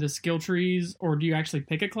differentiation in the skill trees, or do you actually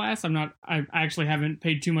pick a class? I actually haven't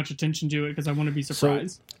paid too much attention to it because I want to be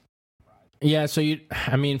surprised. So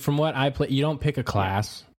from what I play, you don't pick a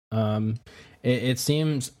class. It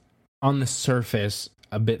seems on the surface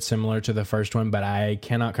a bit similar to the first one, but I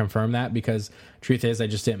cannot confirm that because truth is I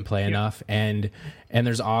just didn't play enough, and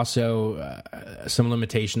there's also some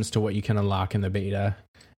limitations to what you can unlock in the beta,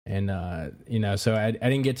 and so I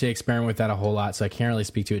didn't get to experiment with that a whole lot, so I can't really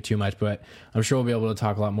speak to it too much, but I'm sure we'll be able to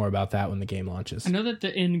talk a lot more about that when the game launches. I know that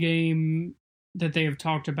the end game that they have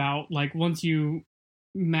talked about, like once you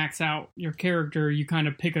max out your character, you kind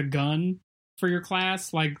of pick a gun for your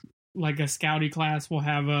class, like a scouty class will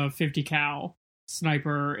have a 50 cal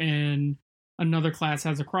sniper, and another class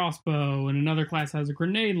has a crossbow, and another class has a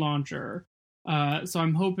grenade launcher. So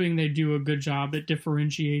I'm hoping they do a good job at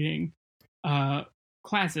differentiating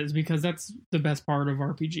classes, because that's the best part of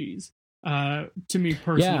RPGs, to me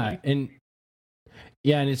personally.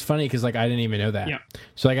 And it's funny because like I didn't even know that.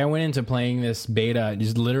 So like I went into playing this beta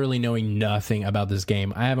just literally knowing nothing about this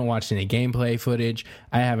game. I haven't watched any gameplay footage.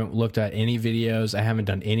 I haven't looked at any videos. I haven't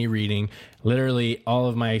done any reading. Literally all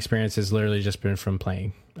of my experience has literally just been from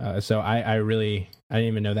playing. So I didn't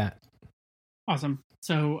even know that. Awesome.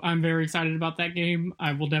 So I'm very excited about that game.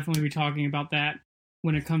 I will definitely be talking about that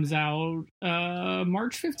when it comes out.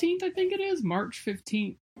 March 15th, I think it is. March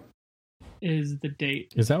 15th is the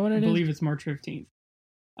date. Is that what it is? I believe it's March 15th.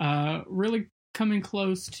 Really coming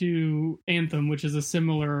close to Anthem, which is a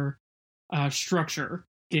similar structure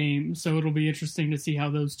game. So it'll be interesting to see how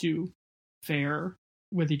those two fare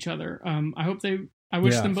with each other. I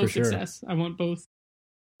wish them both success. I want both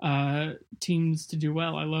teams to do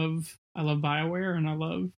well. I love BioWare, and I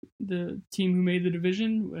love the team who made the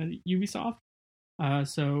Division, Ubisoft.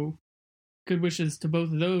 So good wishes to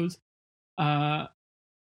both of those.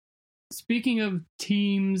 Speaking of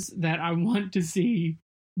teams that I want to see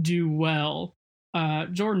do well,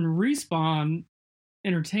 Jordan, Respawn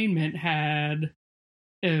Entertainment had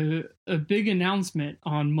a big announcement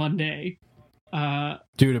on Monday.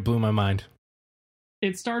 Dude, it blew my mind.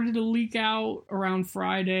 It started to leak out around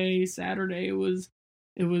Friday, Saturday. It was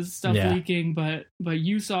stuff leaking, but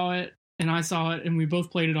you saw it and I saw it, and we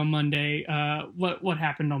both played it on Monday. What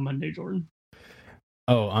happened on Monday, Jordan?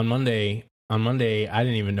 Oh, on Monday, I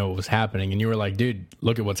didn't even know what was happening. And you were like, dude,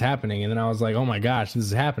 look at what's happening. And then I was like, oh my gosh, this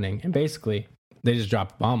is happening. And basically, they just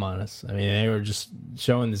dropped a bomb on us. I mean, they were just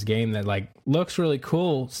showing this game that like looks really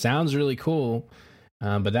cool, sounds really cool,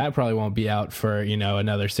 But that probably won't be out for,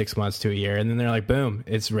 another 6 months to a year. And then they're like, boom,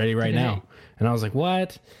 it's ready right now. And I was like,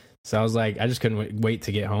 what? So I was like, I just couldn't wait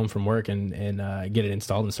to get home from work and get it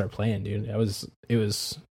installed and start playing, dude. It was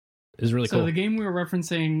really cool. So the game we were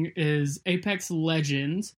referencing is Apex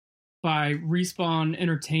Legends by Respawn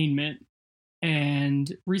Entertainment.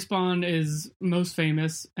 And Respawn is most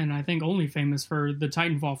famous, and I think only famous, for the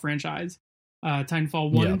Titanfall franchise.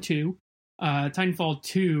 Titanfall 1 and 2. Titanfall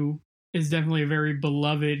 2 is definitely a very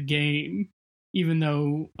beloved game, even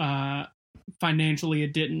though financially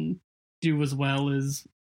it didn't do as well as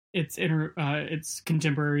its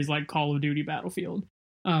contemporaries like Call of Duty Battlefield.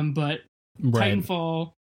 But right.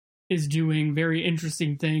 Titanfall is doing very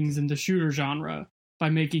interesting things in the shooter genre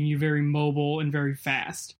by making you very mobile and very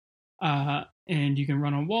fast. And you can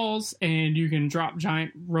run on walls, and you can drop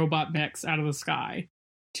giant robot mechs out of the sky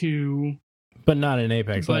But not in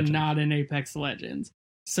Apex Legends. But not in Apex Legends.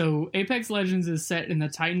 So Apex Legends is set in the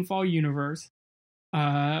Titanfall universe.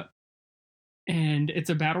 And it's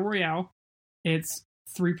a battle royale. It's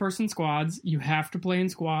 3-person squads. You have to play in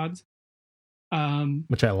squads.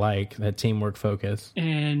 Which I like, that teamwork focus.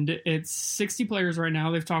 And it's 60 players right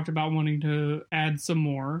now. They've talked about wanting to add some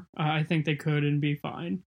more. I think they could and be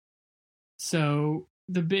fine. So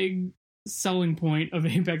the big selling point of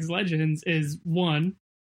Apex Legends is 1,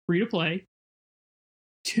 free to play.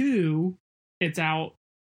 2, it's out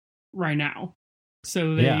right now.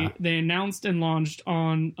 So they announced and launched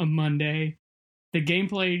on a Monday. The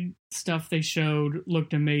gameplay stuff they showed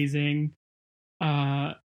looked amazing.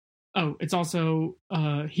 It's also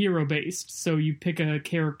hero based. So you pick a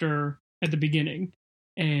character at the beginning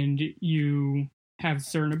and you have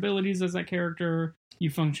certain abilities as that character. You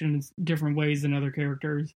function in different ways than other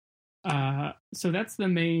characters. So that's the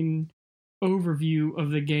main overview of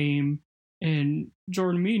the game. And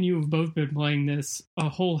Jordan, me and you have both been playing this a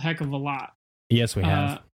whole heck of a lot. Yes, we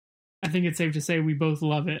have. I think it's safe to say we both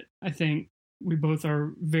love it. I think we both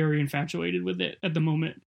are very infatuated with it at the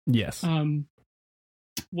moment. Yes.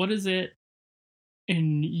 What is it,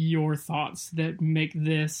 in your thoughts, that make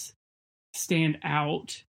this stand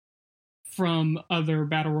out from other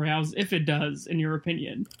battle royales, if it does, in your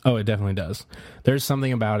opinion? Oh, it definitely does. There's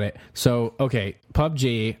something about it. So, okay,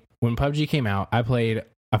 PUBG, when PUBG came out, I played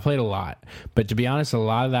a lot, but to be honest, a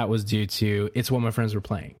lot of that was due to it's what my friends were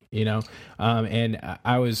playing, and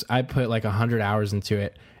I put like 100 hours into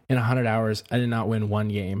it. In 100 hours, I did not win one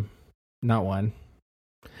game, not one.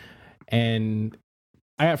 And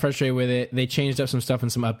I got frustrated with it. They changed up some stuff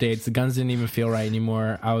and some updates. The guns didn't even feel right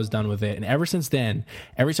anymore. I was done with it. And ever since then,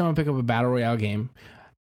 every time I pick up a battle royale game,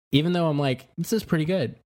 even though I'm like, this is pretty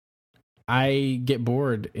good, I get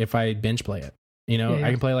bored if I binge play it.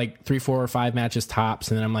 I can play like 3, 4, or 5 matches tops,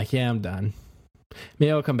 and then I'm like, yeah, I'm done.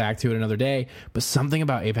 Maybe I'll come back to it another day. But something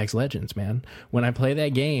about Apex Legends, man, when I play that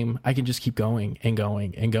game, I can just keep going and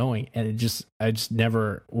going and going, and I just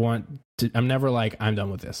never want to. I'm never like, I'm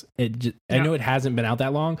done with this. I know it hasn't been out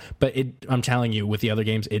that long, but I'm telling you, with the other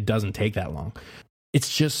games, it doesn't take that long.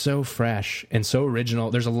 It's just so fresh and so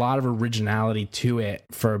original. There's a lot of originality to it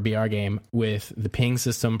for a BR game, with the ping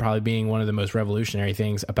system probably being one of the most revolutionary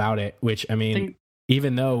things about it, which, I mean,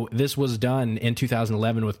 even though this was done in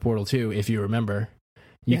 2011 with Portal 2, if you remember,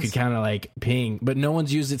 you could kind of like ping, but no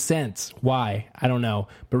one's used it since. Why? I don't know.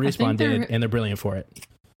 But Respawn did, and they're brilliant for it.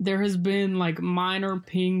 There has been like minor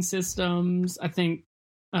ping systems. I think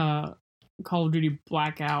Call of Duty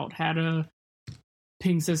Blackout had a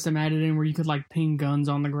ping system added in where you could like ping guns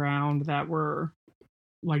on the ground that were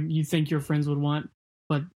like you think your friends would want.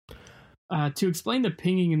 But to explain the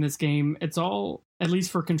pinging in this game, it's all, at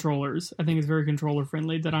least for controllers, I think it's very controller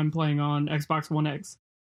friendly, that I'm playing on Xbox One X.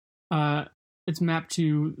 It's mapped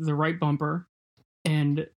to the right bumper,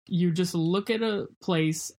 and you just look at a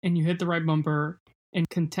place and you hit the right bumper, and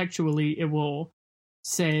contextually it will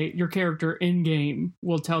say your character in game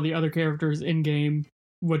will tell the other characters in game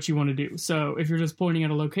what you want to do. So if you're just pointing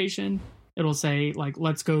at a location, it'll say like,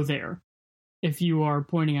 let's go there. If you are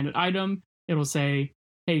pointing at an item, it'll say,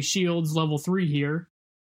 hey, shields level 3 here.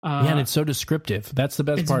 And it's so descriptive. That's the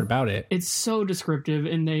best part about it. It's so descriptive,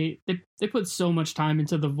 and they put so much time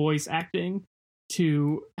into the voice acting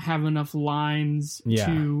to have enough lines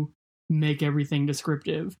to make everything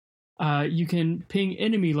descriptive. You can ping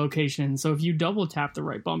enemy locations, so if you double tap the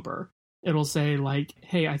right bumper, it'll say like,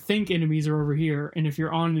 hey, I think enemies are over here, and if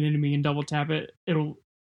you're on an enemy and double tap it,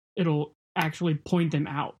 it'll actually point them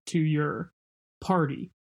out to your party.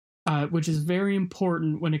 Which is very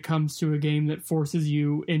important when it comes to a game that forces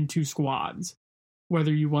you into squads,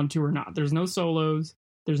 whether you want to or not. There's no solos,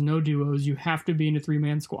 there's no duos. You have to be in a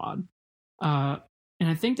 3-man squad. And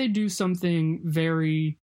I think they do something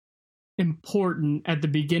very important at the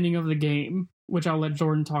beginning of the game, which I'll let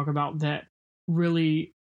Jordan talk about, that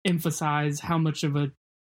really emphasize how much it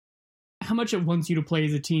wants you to play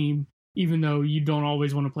as a team, even though you don't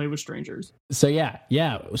always want to play with strangers. So yeah.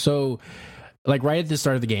 So like right at the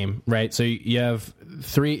start of the game, right? So you have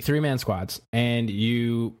three-man squads, and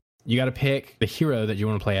you got to pick the hero that you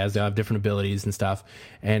want to play as. They'll have different abilities and stuff.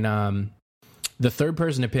 And the third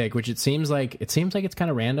person to pick, which it seems like it's kind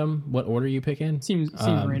of random what order you pick in. Seems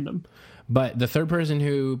random. But the third person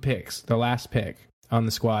who picks, the last pick on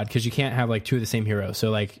the squad, because you can't have like two of the same hero. So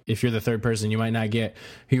like if you're the third person, you might not get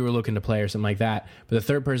who you were looking to play or something like that. But the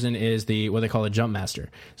third person is what they call a jump master.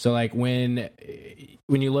 So like when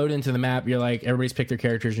you load into the map, you're like, everybody's picked their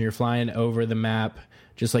characters and you're flying over the map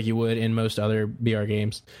just like you would in most other BR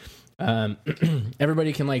games.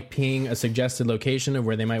 Everybody can like ping a suggested location of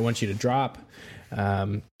where they might want you to drop.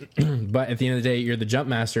 But at the end of the day, you're the jump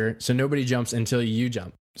master, so nobody jumps until you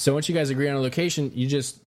jump. So once you guys agree on a location,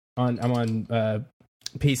 I'm on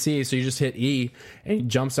PC, so you just hit E and he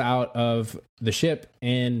jumps out of the ship,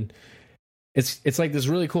 and it's like this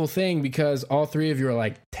really cool thing because all three of you are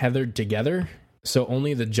like tethered together. So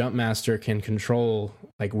only the jump master can control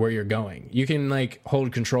like where you're going. You can like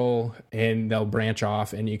hold control and they'll branch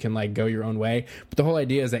off and you can like go your own way. But the whole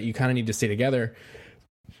idea is that you kind of need to stay together.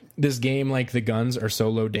 This game, like the guns are so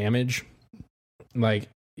low damage. Like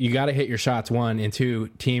you got to hit your shots, 1, and 2,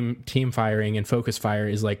 team firing and focus fire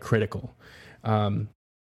is like critical.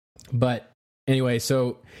 But anyway,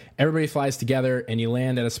 so everybody flies together and you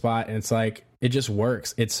land at a spot and it's like, it just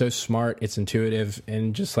works. It's so smart. It's intuitive.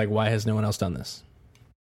 And just like, why has no one else done this?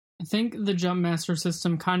 I think the jump master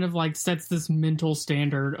system kind of like sets this mental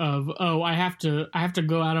standard of, oh, I have to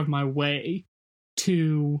go out of my way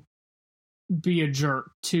to be a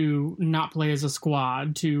jerk, to not play as a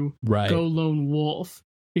squad, to go lone wolf,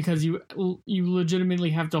 because you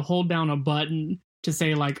legitimately have to hold down a button to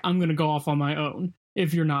say like, I'm going to go off on my own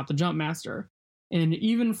if you're not the jump master. And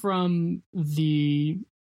even from the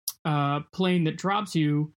plane that drops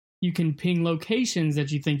you, you can ping locations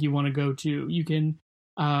that you think you want to go to. You can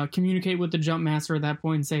communicate with the jump master at that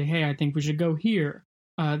point and say, hey, I think we should go here.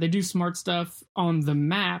 They do smart stuff on the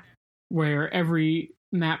map, where every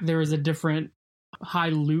map there is a different high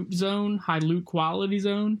loot quality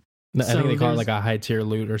zone. I think they call it like a high tier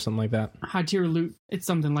loot or something like that. High tier loot, it's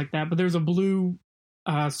something like that. But there's a blue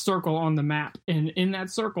circle on the map, and in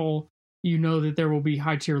that circle, you know that there will be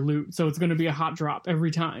high tier loot. So it's going to be a hot drop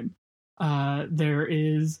every time. There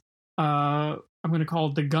is, I'm going to call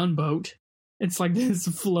it the gunboat. It's like this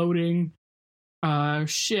floating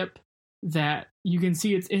ship that you can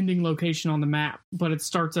see its ending location on the map, but it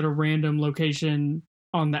starts at a random location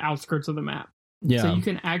on the outskirts of the map. Yeah. So you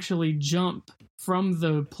can actually jump from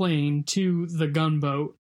the plane to the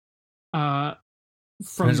gunboat.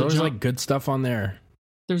 There's always like good stuff on there.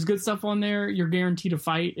 There's good stuff on there. You're guaranteed to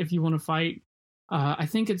fight if you want to fight. I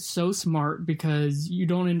think it's so smart because you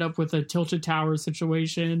don't end up with a tilted tower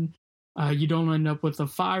situation. You don't end up with a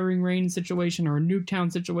firing range situation or a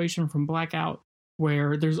Nuketown situation from Blackout,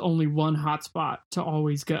 where there's only one hotspot to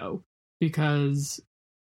always go, because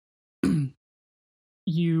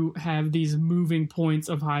you have these moving points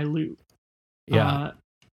of high loot. Yeah.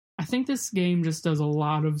 I think this game just does a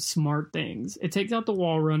lot of smart things. It takes out the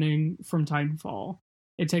wall running from Titanfall.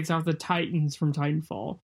 It takes out the Titans from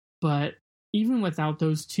Titanfall. But even without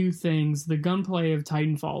those two things, the gunplay of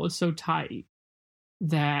Titanfall is so tight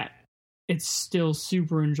that it's still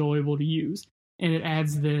super enjoyable to use. And it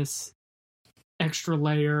adds this extra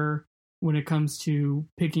layer when it comes to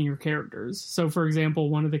picking your characters. So, for example,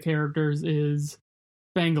 one of the characters is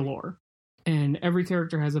Bangalore. And every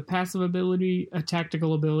character has a passive ability, a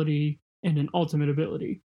tactical ability, and an ultimate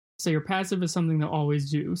ability. So your passive is something they'll always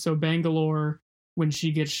do. So Bangalore, when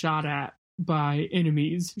she gets shot at by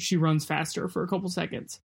enemies, she runs faster for a couple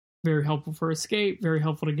seconds. Very helpful for escape, very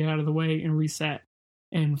helpful to get out of the way and reset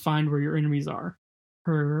and find where your enemies are.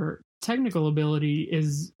 Her technical ability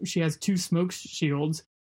is she has 2 smoke shields,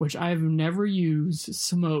 which I've never used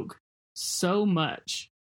smoke so much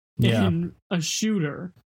in a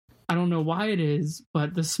shooter. I don't know why it is,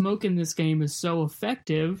 but the smoke in this game is so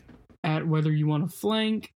effective at whether you want to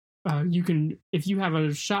flank. You can, if you have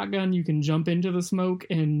a shotgun, you can jump into the smoke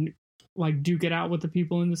and like duke it out with the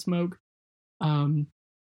people in the smoke.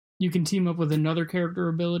 You can team up with another character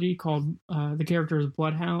ability called the character is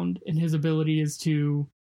Bloodhound, and his ability is to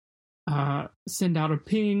send out a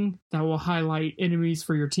ping that will highlight enemies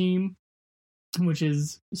for your team, which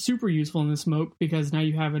is super useful in the smoke because now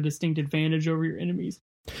you have a distinct advantage over your enemies.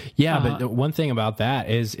 Yeah, but the one thing about that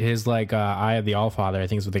is his like Eye of the Allfather, I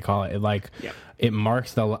think is what they call it. It like it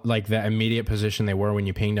marks the like that immediate position they were when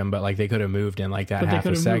you pinged them, but like they could have moved in like that half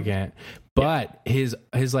a second. Moved. But his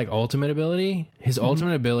like ultimate ability,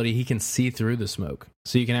 he can see through the smoke,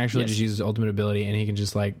 so you can actually just use his ultimate ability, and he can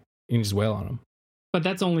just wail on him. But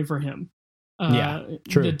that's only for him.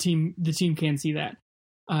 True. The team can see that.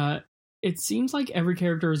 It seems like every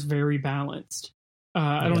character is very balanced.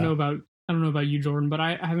 I don't know about you, Jordan, but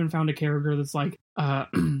I haven't found a character that's like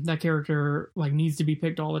that character like needs to be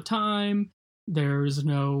picked all the time. There's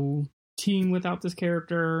no team without this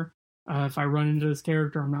character. If I run into this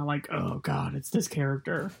character, I'm not like, oh god, it's this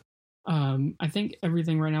character. I think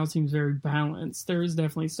everything right now seems very balanced. There is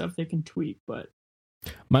definitely stuff they can tweak, but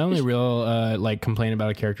my only real like complaint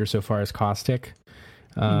about a character so far is Caustic,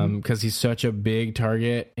 because he's such a big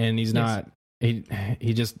target, and he's not.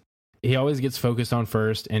 He always gets focused on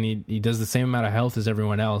first, and he does the same amount of health as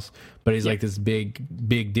everyone else, but he's like this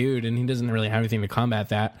big dude, and he doesn't really have anything to combat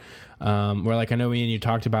that. Where like I know me and you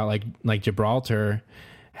talked about like Gibraltar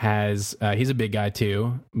has he's a big guy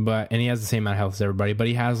too, and he has the same amount of health as everybody, but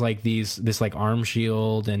he has like this like arm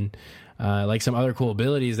shield and like some other cool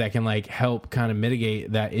abilities that can like help kind of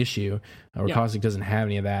mitigate that issue. Caustic doesn't have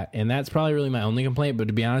any of that, and that's probably really my only complaint. But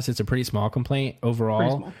to be honest, it's a pretty small complaint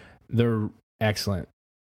overall. They're excellent.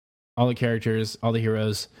 All the characters, all the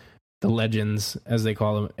heroes, the legends, as they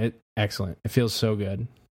call them, excellent. It feels so good.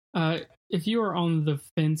 If you are on the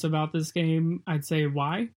fence about this game, I'd say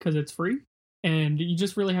why? Because it's free, and you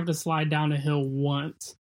just really have to slide down a hill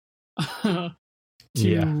once to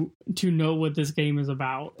know what this game is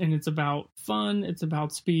about. And it's about fun, it's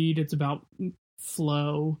about speed, it's about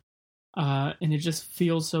flow, and it just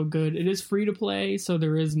feels so good. It is free to play, so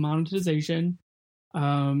there is monetization.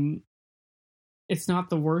 It's not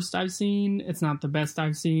the worst I've seen. It's not the best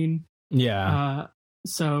I've seen. Yeah.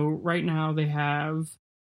 So right now they have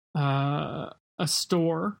a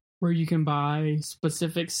store where you can buy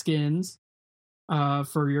specific skins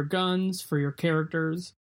for your guns, for your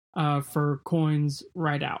characters, for coins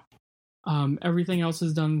right out. Everything else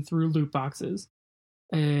is done through loot boxes.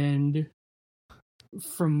 And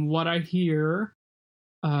from what I hear,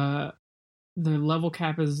 the level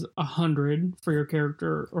cap is 100 for your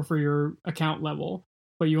character or for your account level,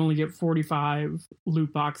 but you only get 45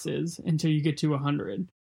 loot boxes until you get to 100,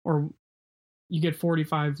 or you get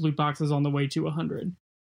 45 loot boxes on the way to 100.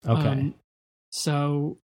 Okay.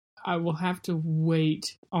 So I will have to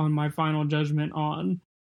wait on my final judgment on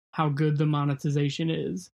how good the monetization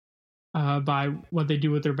is by what they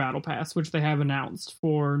do with their battle pass, which they have announced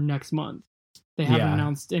for next month. They haven't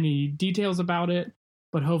announced any details about it,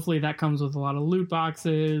 but hopefully that comes with a lot of loot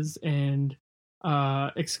boxes and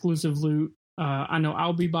exclusive loot. I know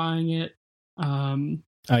I'll be buying it. Oh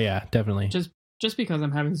yeah, definitely. Just because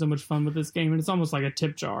I'm having so much fun with this game, and it's almost like a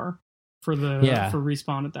tip jar for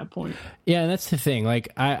Respawn at that point. Yeah, and that's the thing.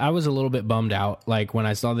 Like I was a little bit bummed out like when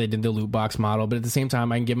I saw they did the loot box model, but at the same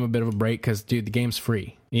time I can give them a bit of a break because dude, the game's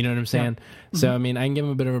free. You know what I'm saying? Yeah. So I mean, I can give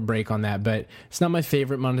them a bit of a break on that, but it's not my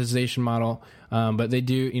favorite monetization model. But they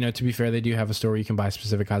do, to be fair, they do have a store where you can buy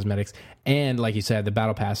specific cosmetics, and like you said, the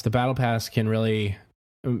battle pass can really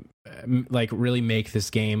really make this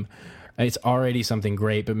game. It's already something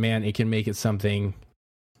great, but man, it can make it something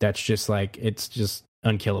that's just like it's just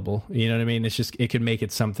unkillable. You know what I mean? It could make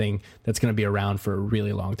it something that's going to be around for a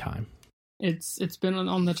really long time. It's been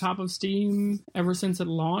on the top of Steam ever since it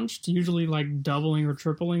launched, usually like doubling or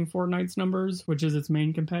tripling Fortnite's numbers, which is its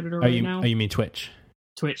main competitor now. Oh, you mean Twitch?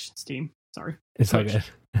 Steam. Sorry. It's all good.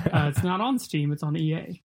 It's not on Steam, it's on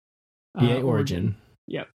EA. EA Origin.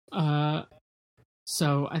 Yep.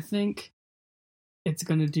 So I think it's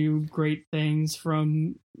going to do great things.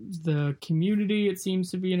 From the community, it seems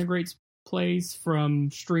to be in a great place. From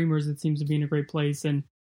streamers, it seems to be in a great place. And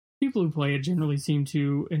people who play it generally seem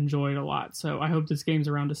to enjoy it a lot. So I hope this game's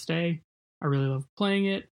around to stay. I really love playing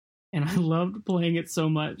it. And I loved playing it so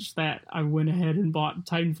much that I went ahead and bought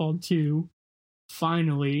Titanfall 2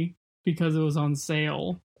 finally because it was on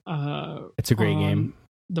sale. It's a great game.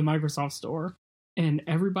 The Microsoft Store. And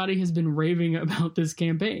everybody has been raving about this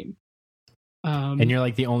campaign. And you're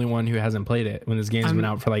like the only one who hasn't played it when this game's been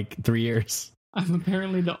out for like 3 years. I'm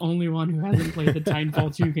apparently the only one who hasn't played the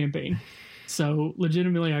Titanfall 2 campaign. So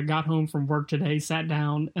legitimately, I got home from work today, sat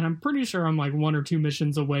down, and I'm pretty sure I'm like 1 or 2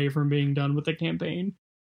 missions away from being done with the campaign.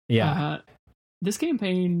 Yeah. This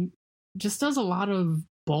campaign just does a lot of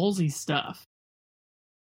ballsy stuff.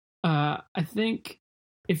 I think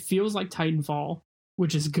it feels like Titanfall,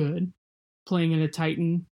 which is good. Playing in a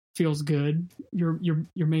Titan feels good. Your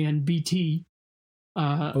man BT.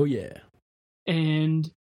 Oh yeah. And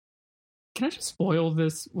can I just spoil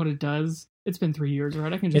this? What it does? It's been 3 years,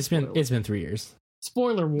 right? I can just. It's been 3 years.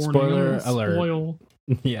 Spoiler warning. Spoiler alert. Spoil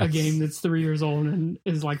Yes. a game that's 3 years old and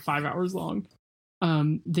is like 5 hours long.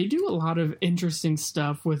 They do a lot of interesting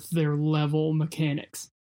stuff with their level mechanics.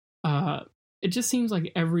 It just seems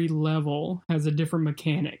like every level has a different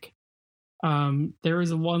mechanic. There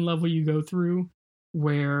is one level you go through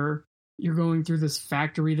where you're going through this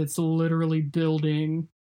factory that's literally building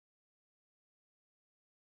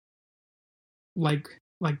like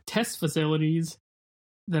test facilities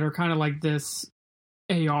that are kind of like this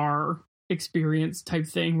AR experience type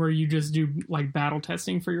thing where you just do like battle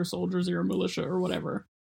testing for your soldiers or your militia or whatever.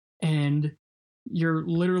 And you're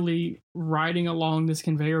literally riding along this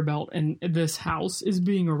conveyor belt and this house is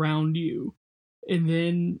being around you. And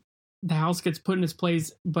then the house gets put in its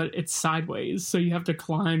place, but it's sideways. So you have to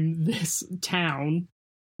climb this town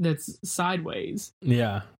that's sideways.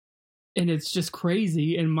 Yeah. And it's just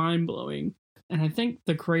crazy and mind blowing. And I think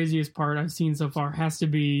the craziest part I've seen so far has to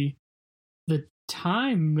be the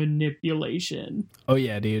time manipulation. Oh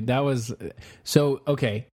yeah, dude. That was so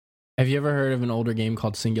okay. Have you ever heard of an older game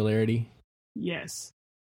called Singularity? Yes.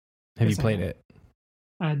 Have you played it?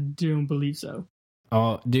 I don't believe so.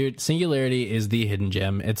 Oh, dude, Singularity is the hidden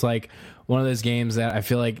gem. It's like one of those games that I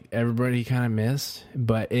feel like everybody kind of missed,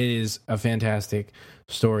 but it is a fantastic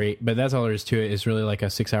story. But that's all there is to it. It's really like a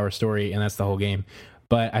 6-hour story, and that's the whole game.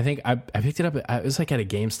 But I think I picked it up. It was like at a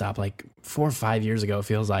GameStop like 4 or 5 years ago, it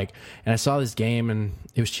feels like. And I saw this game and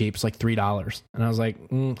it was cheap. It's like $3. And I was like,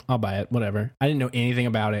 I'll buy it, whatever. I didn't know anything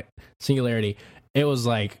about it. Singularity. It was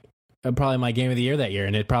like probably my game of the year that year.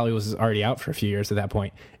 And it probably was already out for a few years at that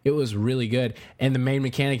point. It was really good. And the main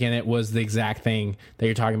mechanic in it was the exact thing that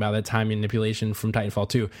you're talking about, that time manipulation from Titanfall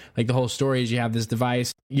 2. Like the whole story is you have this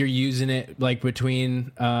device, you're using it like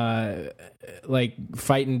between like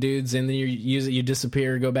fighting dudes, and then you use it, you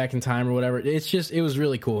disappear, go back in time or whatever. It was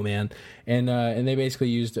really cool, man. And they basically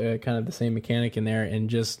used kind of the same mechanic in there, and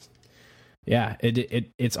just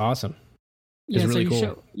it's awesome. It's really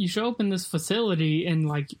cool. You show up in this facility and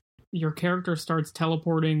like your character starts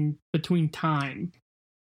teleporting between time.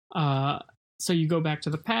 So you go back to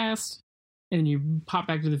the past and you pop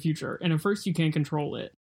back to the future, and at first you can't control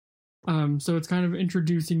it. So it's kind of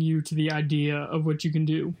introducing you to the idea of what you can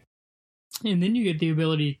do. And then you get the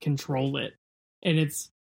ability to control it. And it's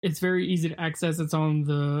very easy to access. It's on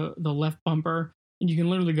the left bumper, and you can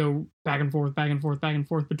literally go back and forth, back and forth, back and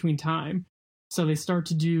forth between time. So they start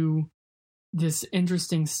to do this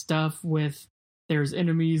interesting stuff with there's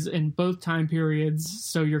enemies in both time periods.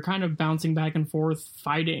 So you're kind of bouncing back and forth,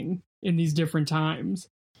 fighting in these different times.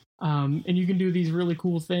 And you can do these really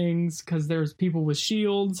cool things because there's people with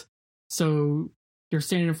shields. So you're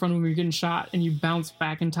standing in front of them, you're getting shot, and you bounce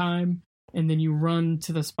back in time, and then you run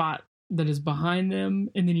to the spot that is behind them,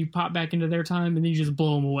 and then you pop back into their time, and then you just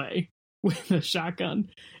blow them away with a shotgun.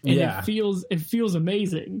 And it feels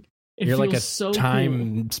amazing. You're like a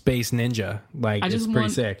time space ninja. Like, it's pretty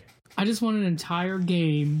sick. I just want an entire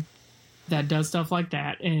game that does stuff like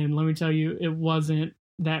that. And let me tell you, it wasn't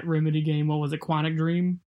that Remedy game. What was it? Quantic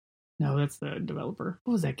Dream? No, that's the developer.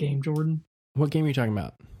 What was that game, Jordan? What game are you talking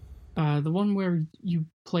about? The one where you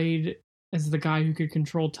played as the guy who could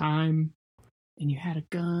control time and you had a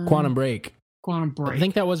gun. Quantum Break. I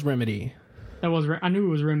think that was Remedy. I knew it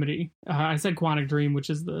was Remedy. I said Quantic Dream, which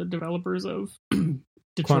is the developers of Detroit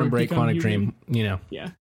Quantum Break, Become Quantic Human. Dream, you know. Yeah.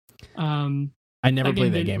 I never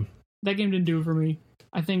played that game. That game didn't do it for me.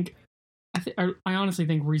 I honestly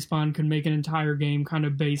think Respawn could make an entire game kind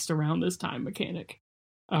of based around this time mechanic.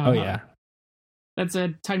 That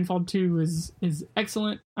said, Titanfall 2 is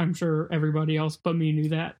excellent. I'm sure everybody else but me knew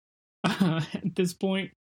that at this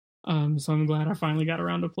point. So I'm glad I finally got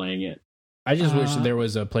around to playing it. I just wish there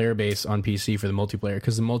was a player base on PC for the multiplayer,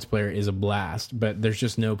 because the multiplayer is a blast, but there's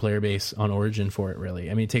just no player base on Origin for it, really.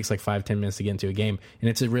 I mean, it takes like 5-10 minutes to get into a game, and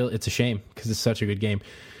it's a shame because it's such a good game.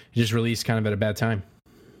 It just released kind of at a bad time.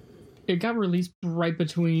 It got released right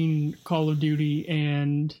between Call of Duty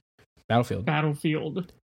and Battlefield 1.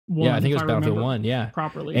 Yeah, I think it was Battlefield 1. Yeah,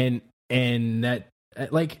 properly. And that,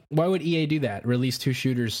 like, why would EA do that? Release 2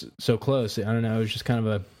 shooters so close? I don't know. It was just kind of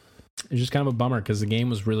a bummer, because the game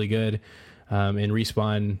was really good. And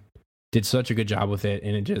Respawn did such a good job with it,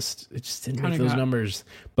 and it just didn't make those numbers.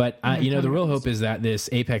 But the real hope is that this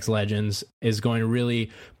Apex Legends is going to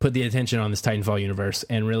really put the attention on this Titanfall universe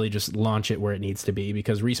and really just launch it where it needs to be,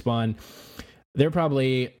 because Respawn, they're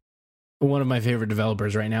probably one of my favorite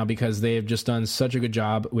developers right now, because they have just done such a good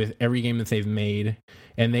job with every game that they've made.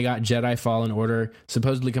 And they got Jedi Fallen Order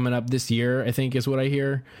supposedly coming up this year, I think is what I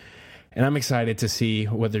hear. And I'm excited to see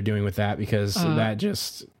what they're doing with that, because that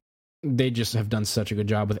just... they just have done such a good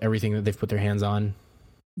job with everything that they've put their hands on.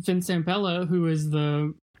 Vince Zampella, who is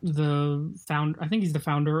the founder, I think he's the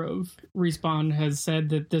founder of Respawn, has said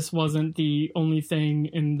that this wasn't the only thing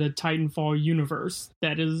in the Titanfall universe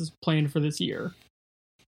that is planned for this year.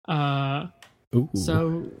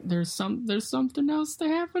 So there's something else they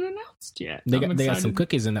haven't announced yet. They got some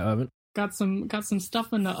cookies in the oven. Got some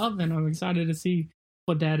stuff in the oven. I'm excited to see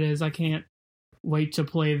what that is. I can't wait to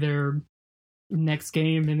play their next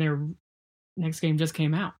game, and their next game just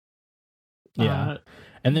came out. Yeah,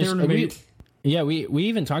 and there's we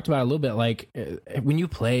even talked about it a little bit. Like when you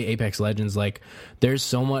play Apex Legends, like there's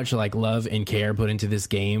so much like love and care put into this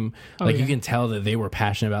game. You can tell that they were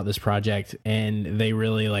passionate about this project, and they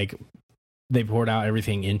really they poured out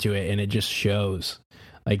everything into it, and it just shows.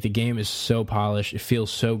 Like the game is so polished, it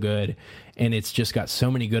feels so good, and it's just got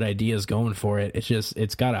so many good ideas going for it.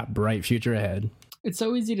 It's got a bright future ahead. It's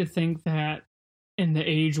so easy to think that in the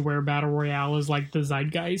age where Battle Royale is like the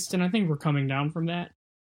zeitgeist, and I think we're coming down from that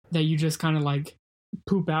you just kind of like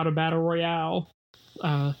poop out a Battle Royale,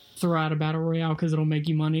 throw out a Battle Royale because it'll make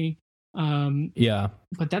you money.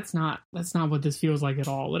 But that's not what this feels like at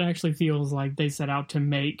all. It actually feels like they set out to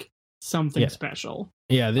make something special.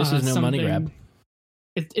 Yeah, this is no money grab.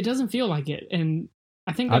 It doesn't feel like it, and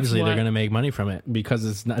I think obviously they're going to make money from it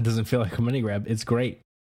because it doesn't feel like a money grab. It's great.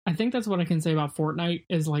 I think that's what I can say about Fortnite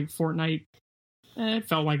is like Fortnite. It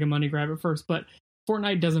felt like a money grab at first, but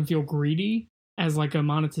Fortnite doesn't feel greedy as like a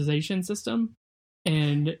monetization system,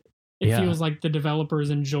 and it feels like the developers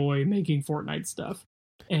enjoy making Fortnite stuff.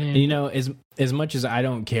 And you know, as much as I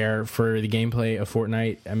don't care for the gameplay of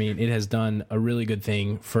Fortnite, I mean, it has done a really good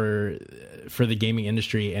thing for the gaming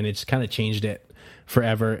industry, and it's kind of changed it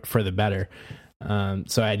forever for the better.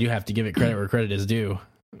 So I do have to give it credit where credit is due,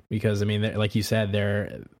 because I mean, like you said,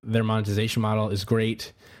 their monetization model is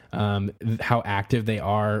great. How active they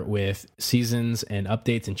are with seasons and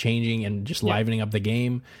updates and changing and just livening up the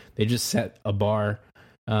game. They just set a bar,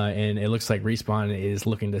 and it looks like Respawn is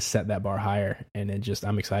looking to set that bar higher, and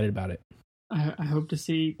I'm excited about it. I hope to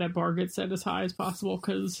see that bar get set as high as possible,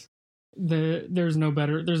 because there's no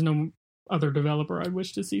other developer I'd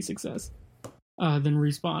wish to see success than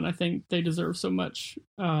Respawn. I think they deserve so much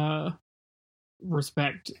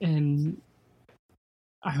respect, and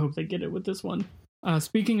I hope they get it with this one.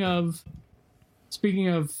 Speaking of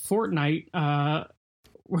Fortnite,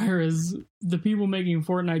 whereas the people making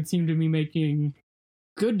Fortnite seem to be making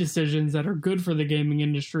good decisions that are good for the gaming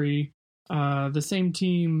industry, the same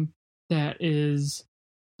team that is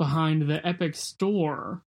behind the Epic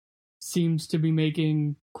Store seems to be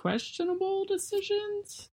making questionable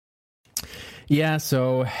decisions. Yeah,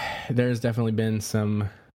 so there's definitely been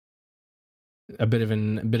a bit of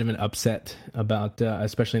an upset about,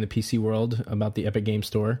 especially in the PC world, about the Epic Game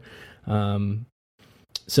Store.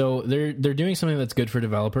 So they're doing something that's good for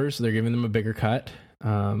developers. They're giving them a bigger cut.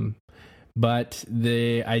 But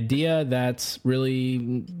the idea that's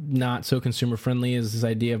really not so consumer friendly is this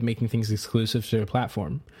idea of making things exclusive to a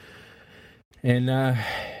platform. And a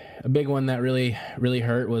big one that really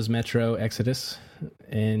hurt was Metro Exodus.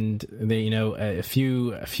 And they, a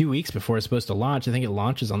few weeks before it's supposed to launch, I think it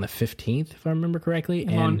launches on the 15th, if I remember correctly.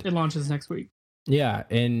 It launches next week. Yeah,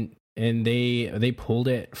 and they pulled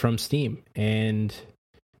it from Steam and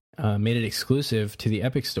made it exclusive to the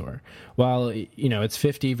Epic Store. While it's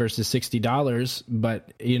 $50 versus $60,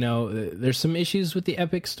 but there's some issues with the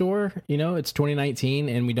Epic Store. It's 2019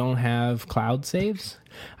 and we don't have cloud saves.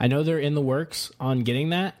 I know they're in the works on getting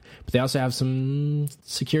that, but they also have some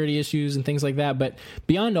security issues and things like that. But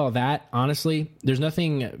beyond all that, honestly, there's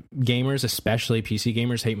nothing gamers, especially PC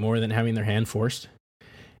gamers, hate more than having their hand forced.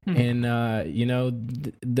 And,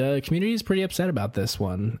 the community is pretty upset about this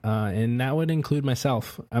one. And that would include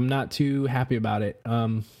myself. I'm not too happy about it.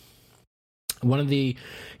 One of the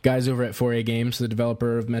guys over at 4A Games, the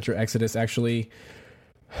developer of Metro Exodus, actually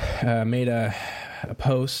made a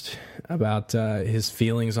post about his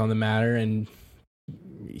feelings on the matter. And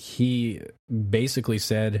he basically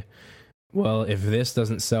said, well, if this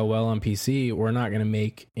doesn't sell well on PC, we're not going to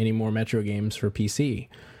make any more Metro games for PC.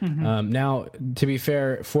 Now, to be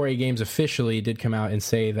fair, 4A Games officially did come out and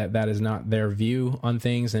say that is not their view on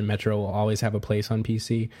things, and Metro will always have a place on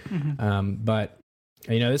PC. But,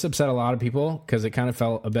 this upset a lot of people because it kind of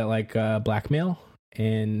felt a bit like blackmail.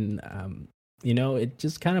 And, it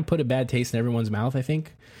just kind of put a bad taste in everyone's mouth, I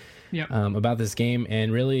think, about this game,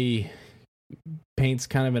 and really paints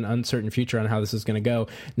kind of an uncertain future on how this is going to go.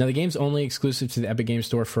 Now, the game's only exclusive to the Epic Games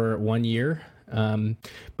Store for 1 year.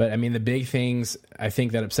 But I mean, the big things I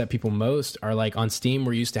think that upset people most are like on Steam,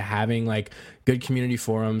 we're used to having like good community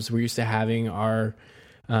forums. We're used to having our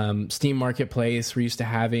Steam Marketplace. We're used to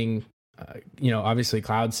having, obviously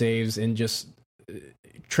cloud saves and just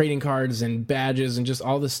trading cards and badges and just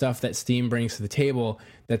all the stuff that Steam brings to the table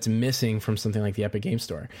that's missing from something like the Epic Game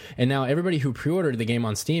Store. And now everybody who pre-ordered the game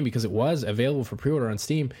on Steam, because it was available for pre-order on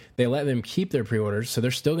Steam, they let them keep their pre-orders, so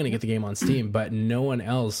they're still going to get the game on Steam, but no one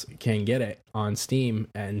else can get it on Steam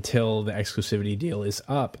until the exclusivity deal is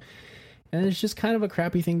up. And it's just kind of a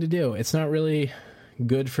crappy thing to do. It's not really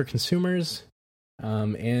good for consumers,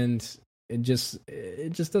 and it just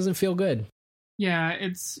doesn't feel good. Yeah,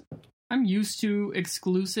 I'm used to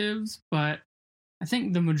exclusives, but I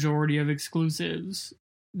think the majority of exclusives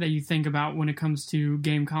that you think about when it comes to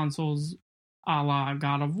game consoles, a la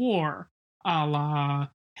God of War, a la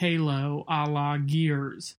Halo, a la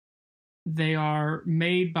Gears, they are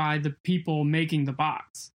made by the people making the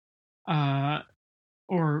box,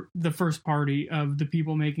 or the first party of the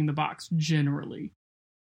people making the box generally.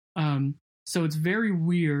 So it's very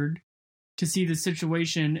weird to see the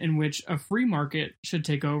situation in which a free market should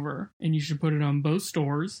take over and you should put it on both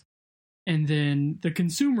stores, and then the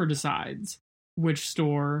consumer decides which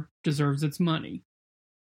store deserves its money.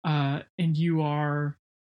 And you've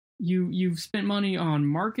spent money on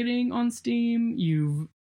marketing on Steam. You've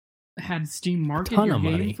had Steam market your game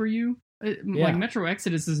money for you. Like Metro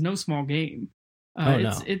Exodus is no small game.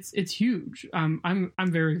 It's huge. I'm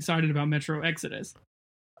very excited about Metro Exodus.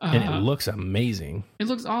 And it looks amazing. It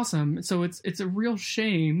looks awesome. So it's a real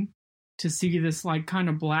shame to see this like kind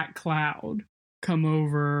of black cloud come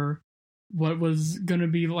over what was going to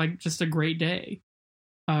be like just a great day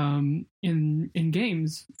in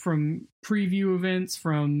games, from preview events,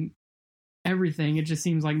 from everything. It just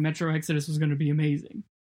seems like Metro Exodus was going to be amazing.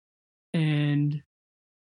 And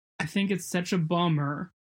I think it's such a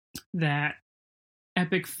bummer that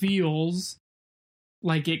Epic feels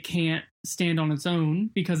like it can't stand on its own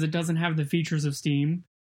because it doesn't have the features of Steam.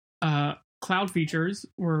 Cloud features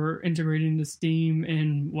were integrated into Steam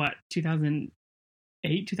in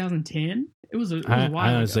 2008, 2010? It was a while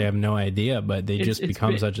I honestly ago. have no idea, but they just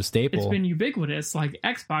become such a staple. It's been ubiquitous. Like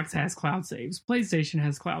Xbox has cloud saves, PlayStation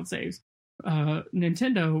has cloud saves,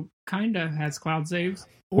 Nintendo kind of has cloud saves.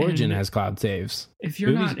 Origin has cloud saves.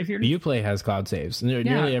 Uplay has cloud saves.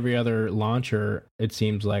 Nearly every other launcher, it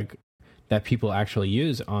seems like, that people actually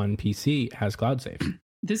use on PC has cloud saves.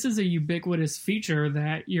 This is a ubiquitous feature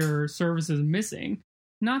that your service is missing.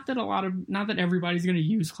 Not that everybody's going to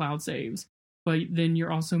use cloud saves, but then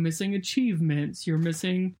you're also missing achievements. You're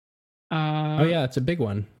missing. It's a big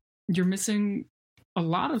one. You're missing a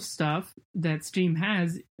lot of stuff that Steam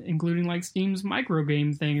has, including like Steam's micro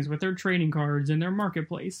game things with their trading cards and their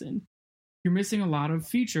marketplace, and you're missing a lot of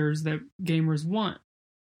features that gamers want.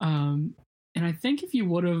 And I think if you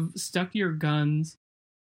would have stuck to your guns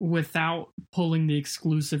without pulling the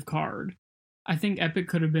exclusive card, I think Epic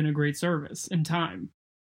could have been a great service in time.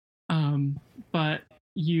 But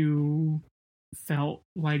you felt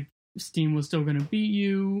like Steam was still going to beat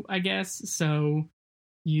you, I guess. So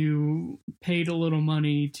you paid a little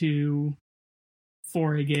money to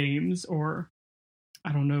 4A Games, or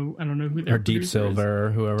I don't know who their or Deep Silver,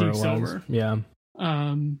 or whoever it was. Silver. Yeah.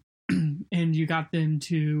 And you got them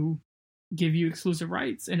to give you exclusive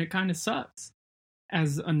rights, and it kind of sucks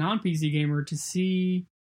as a non-PC gamer to see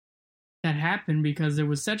that happen, because it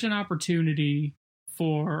was such an opportunity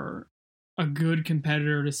for a good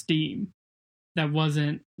competitor to Steam that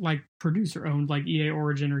wasn't like producer owned, like EA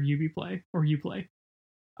Origin or Uplay.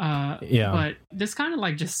 But this kind of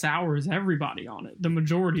like just sours everybody on it. The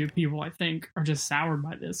majority of people, I think, are just soured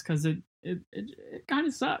by this because it kind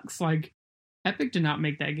of sucks. Like, Epic did not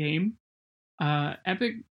make that game.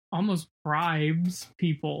 Epic almost bribes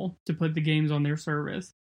people to put the games on their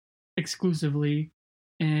service exclusively,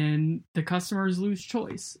 and the customers lose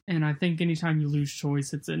choice. And I think anytime you lose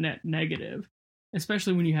choice, it's a net negative,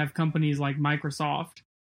 especially when you have companies like Microsoft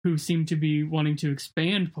who seem to be wanting to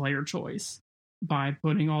expand player choice by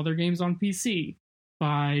putting all their games on PC,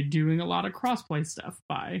 by doing a lot of crossplay stuff,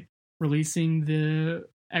 by releasing the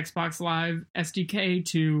Xbox Live SDK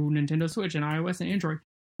to Nintendo Switch and iOS and Android.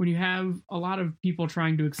 When you have a lot of people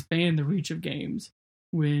trying to expand the reach of games,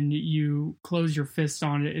 when you close your fist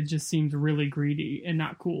on it, it just seems really greedy and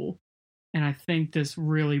not cool. And I think this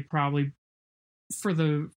really probably, for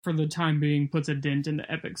the time being, puts a dent in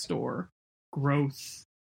the Epic Store growth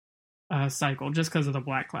cycle, just because of the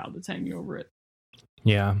black cloud that's hanging over it.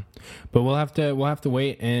 Yeah, but we'll have to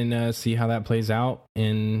wait and see how that plays out,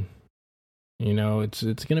 and it's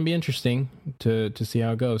going to be interesting to see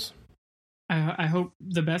how it goes. I hope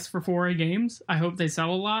the best for 4A Games. I hope they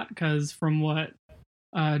sell a lot, because from what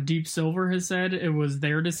Deep Silver has said, it was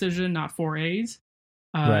their decision, not 4A's.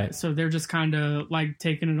 Right. So they're just kind of like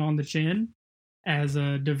taking it on the chin as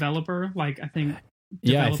a developer. Like I think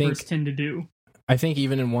developers tend to do. I think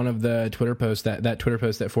even in one of the Twitter posts, that Twitter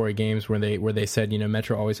post at 4A Games where they said,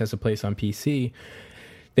 Metro always has a place on PC,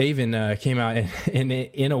 they even came out and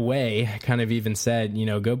in a way kind of even said,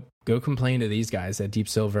 go complain to these guys at Deep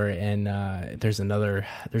Silver, and there's another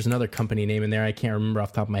company name in there I can't remember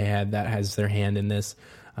off the top of my head that has their hand in this.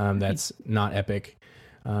 That's not Epic,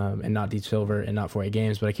 and not Deep Silver, and not 4A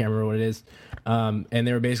Games, but I can't remember what it is. And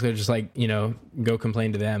they were basically just like, go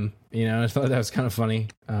complain to them. I thought that was kind of funny.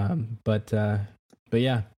 But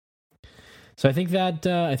yeah. So I think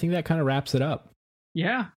that kind of wraps it up.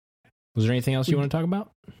 Yeah. Was there anything else you want to talk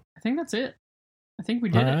about? I think that's it. I think we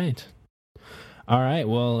did it. All right.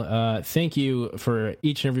 Well, thank you for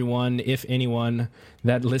each and every one, if anyone,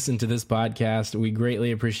 that listened to this podcast. We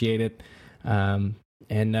greatly appreciate it. And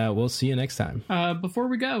we'll see you next time. Before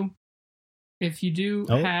we go, if you do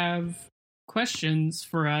have questions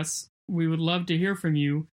for us, we would love to hear from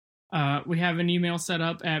you. We have an email set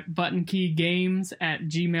up at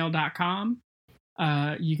buttonkeygames@gmail.com.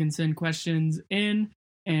 You can send questions in,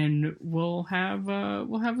 and we'll have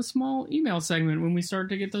a small email segment when we start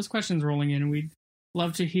to get those questions rolling in. And we'd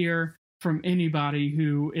love to hear from anybody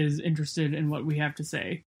who is interested in what we have to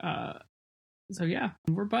say. So yeah,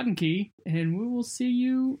 we're Button Key, and we will see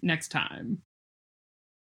you next time.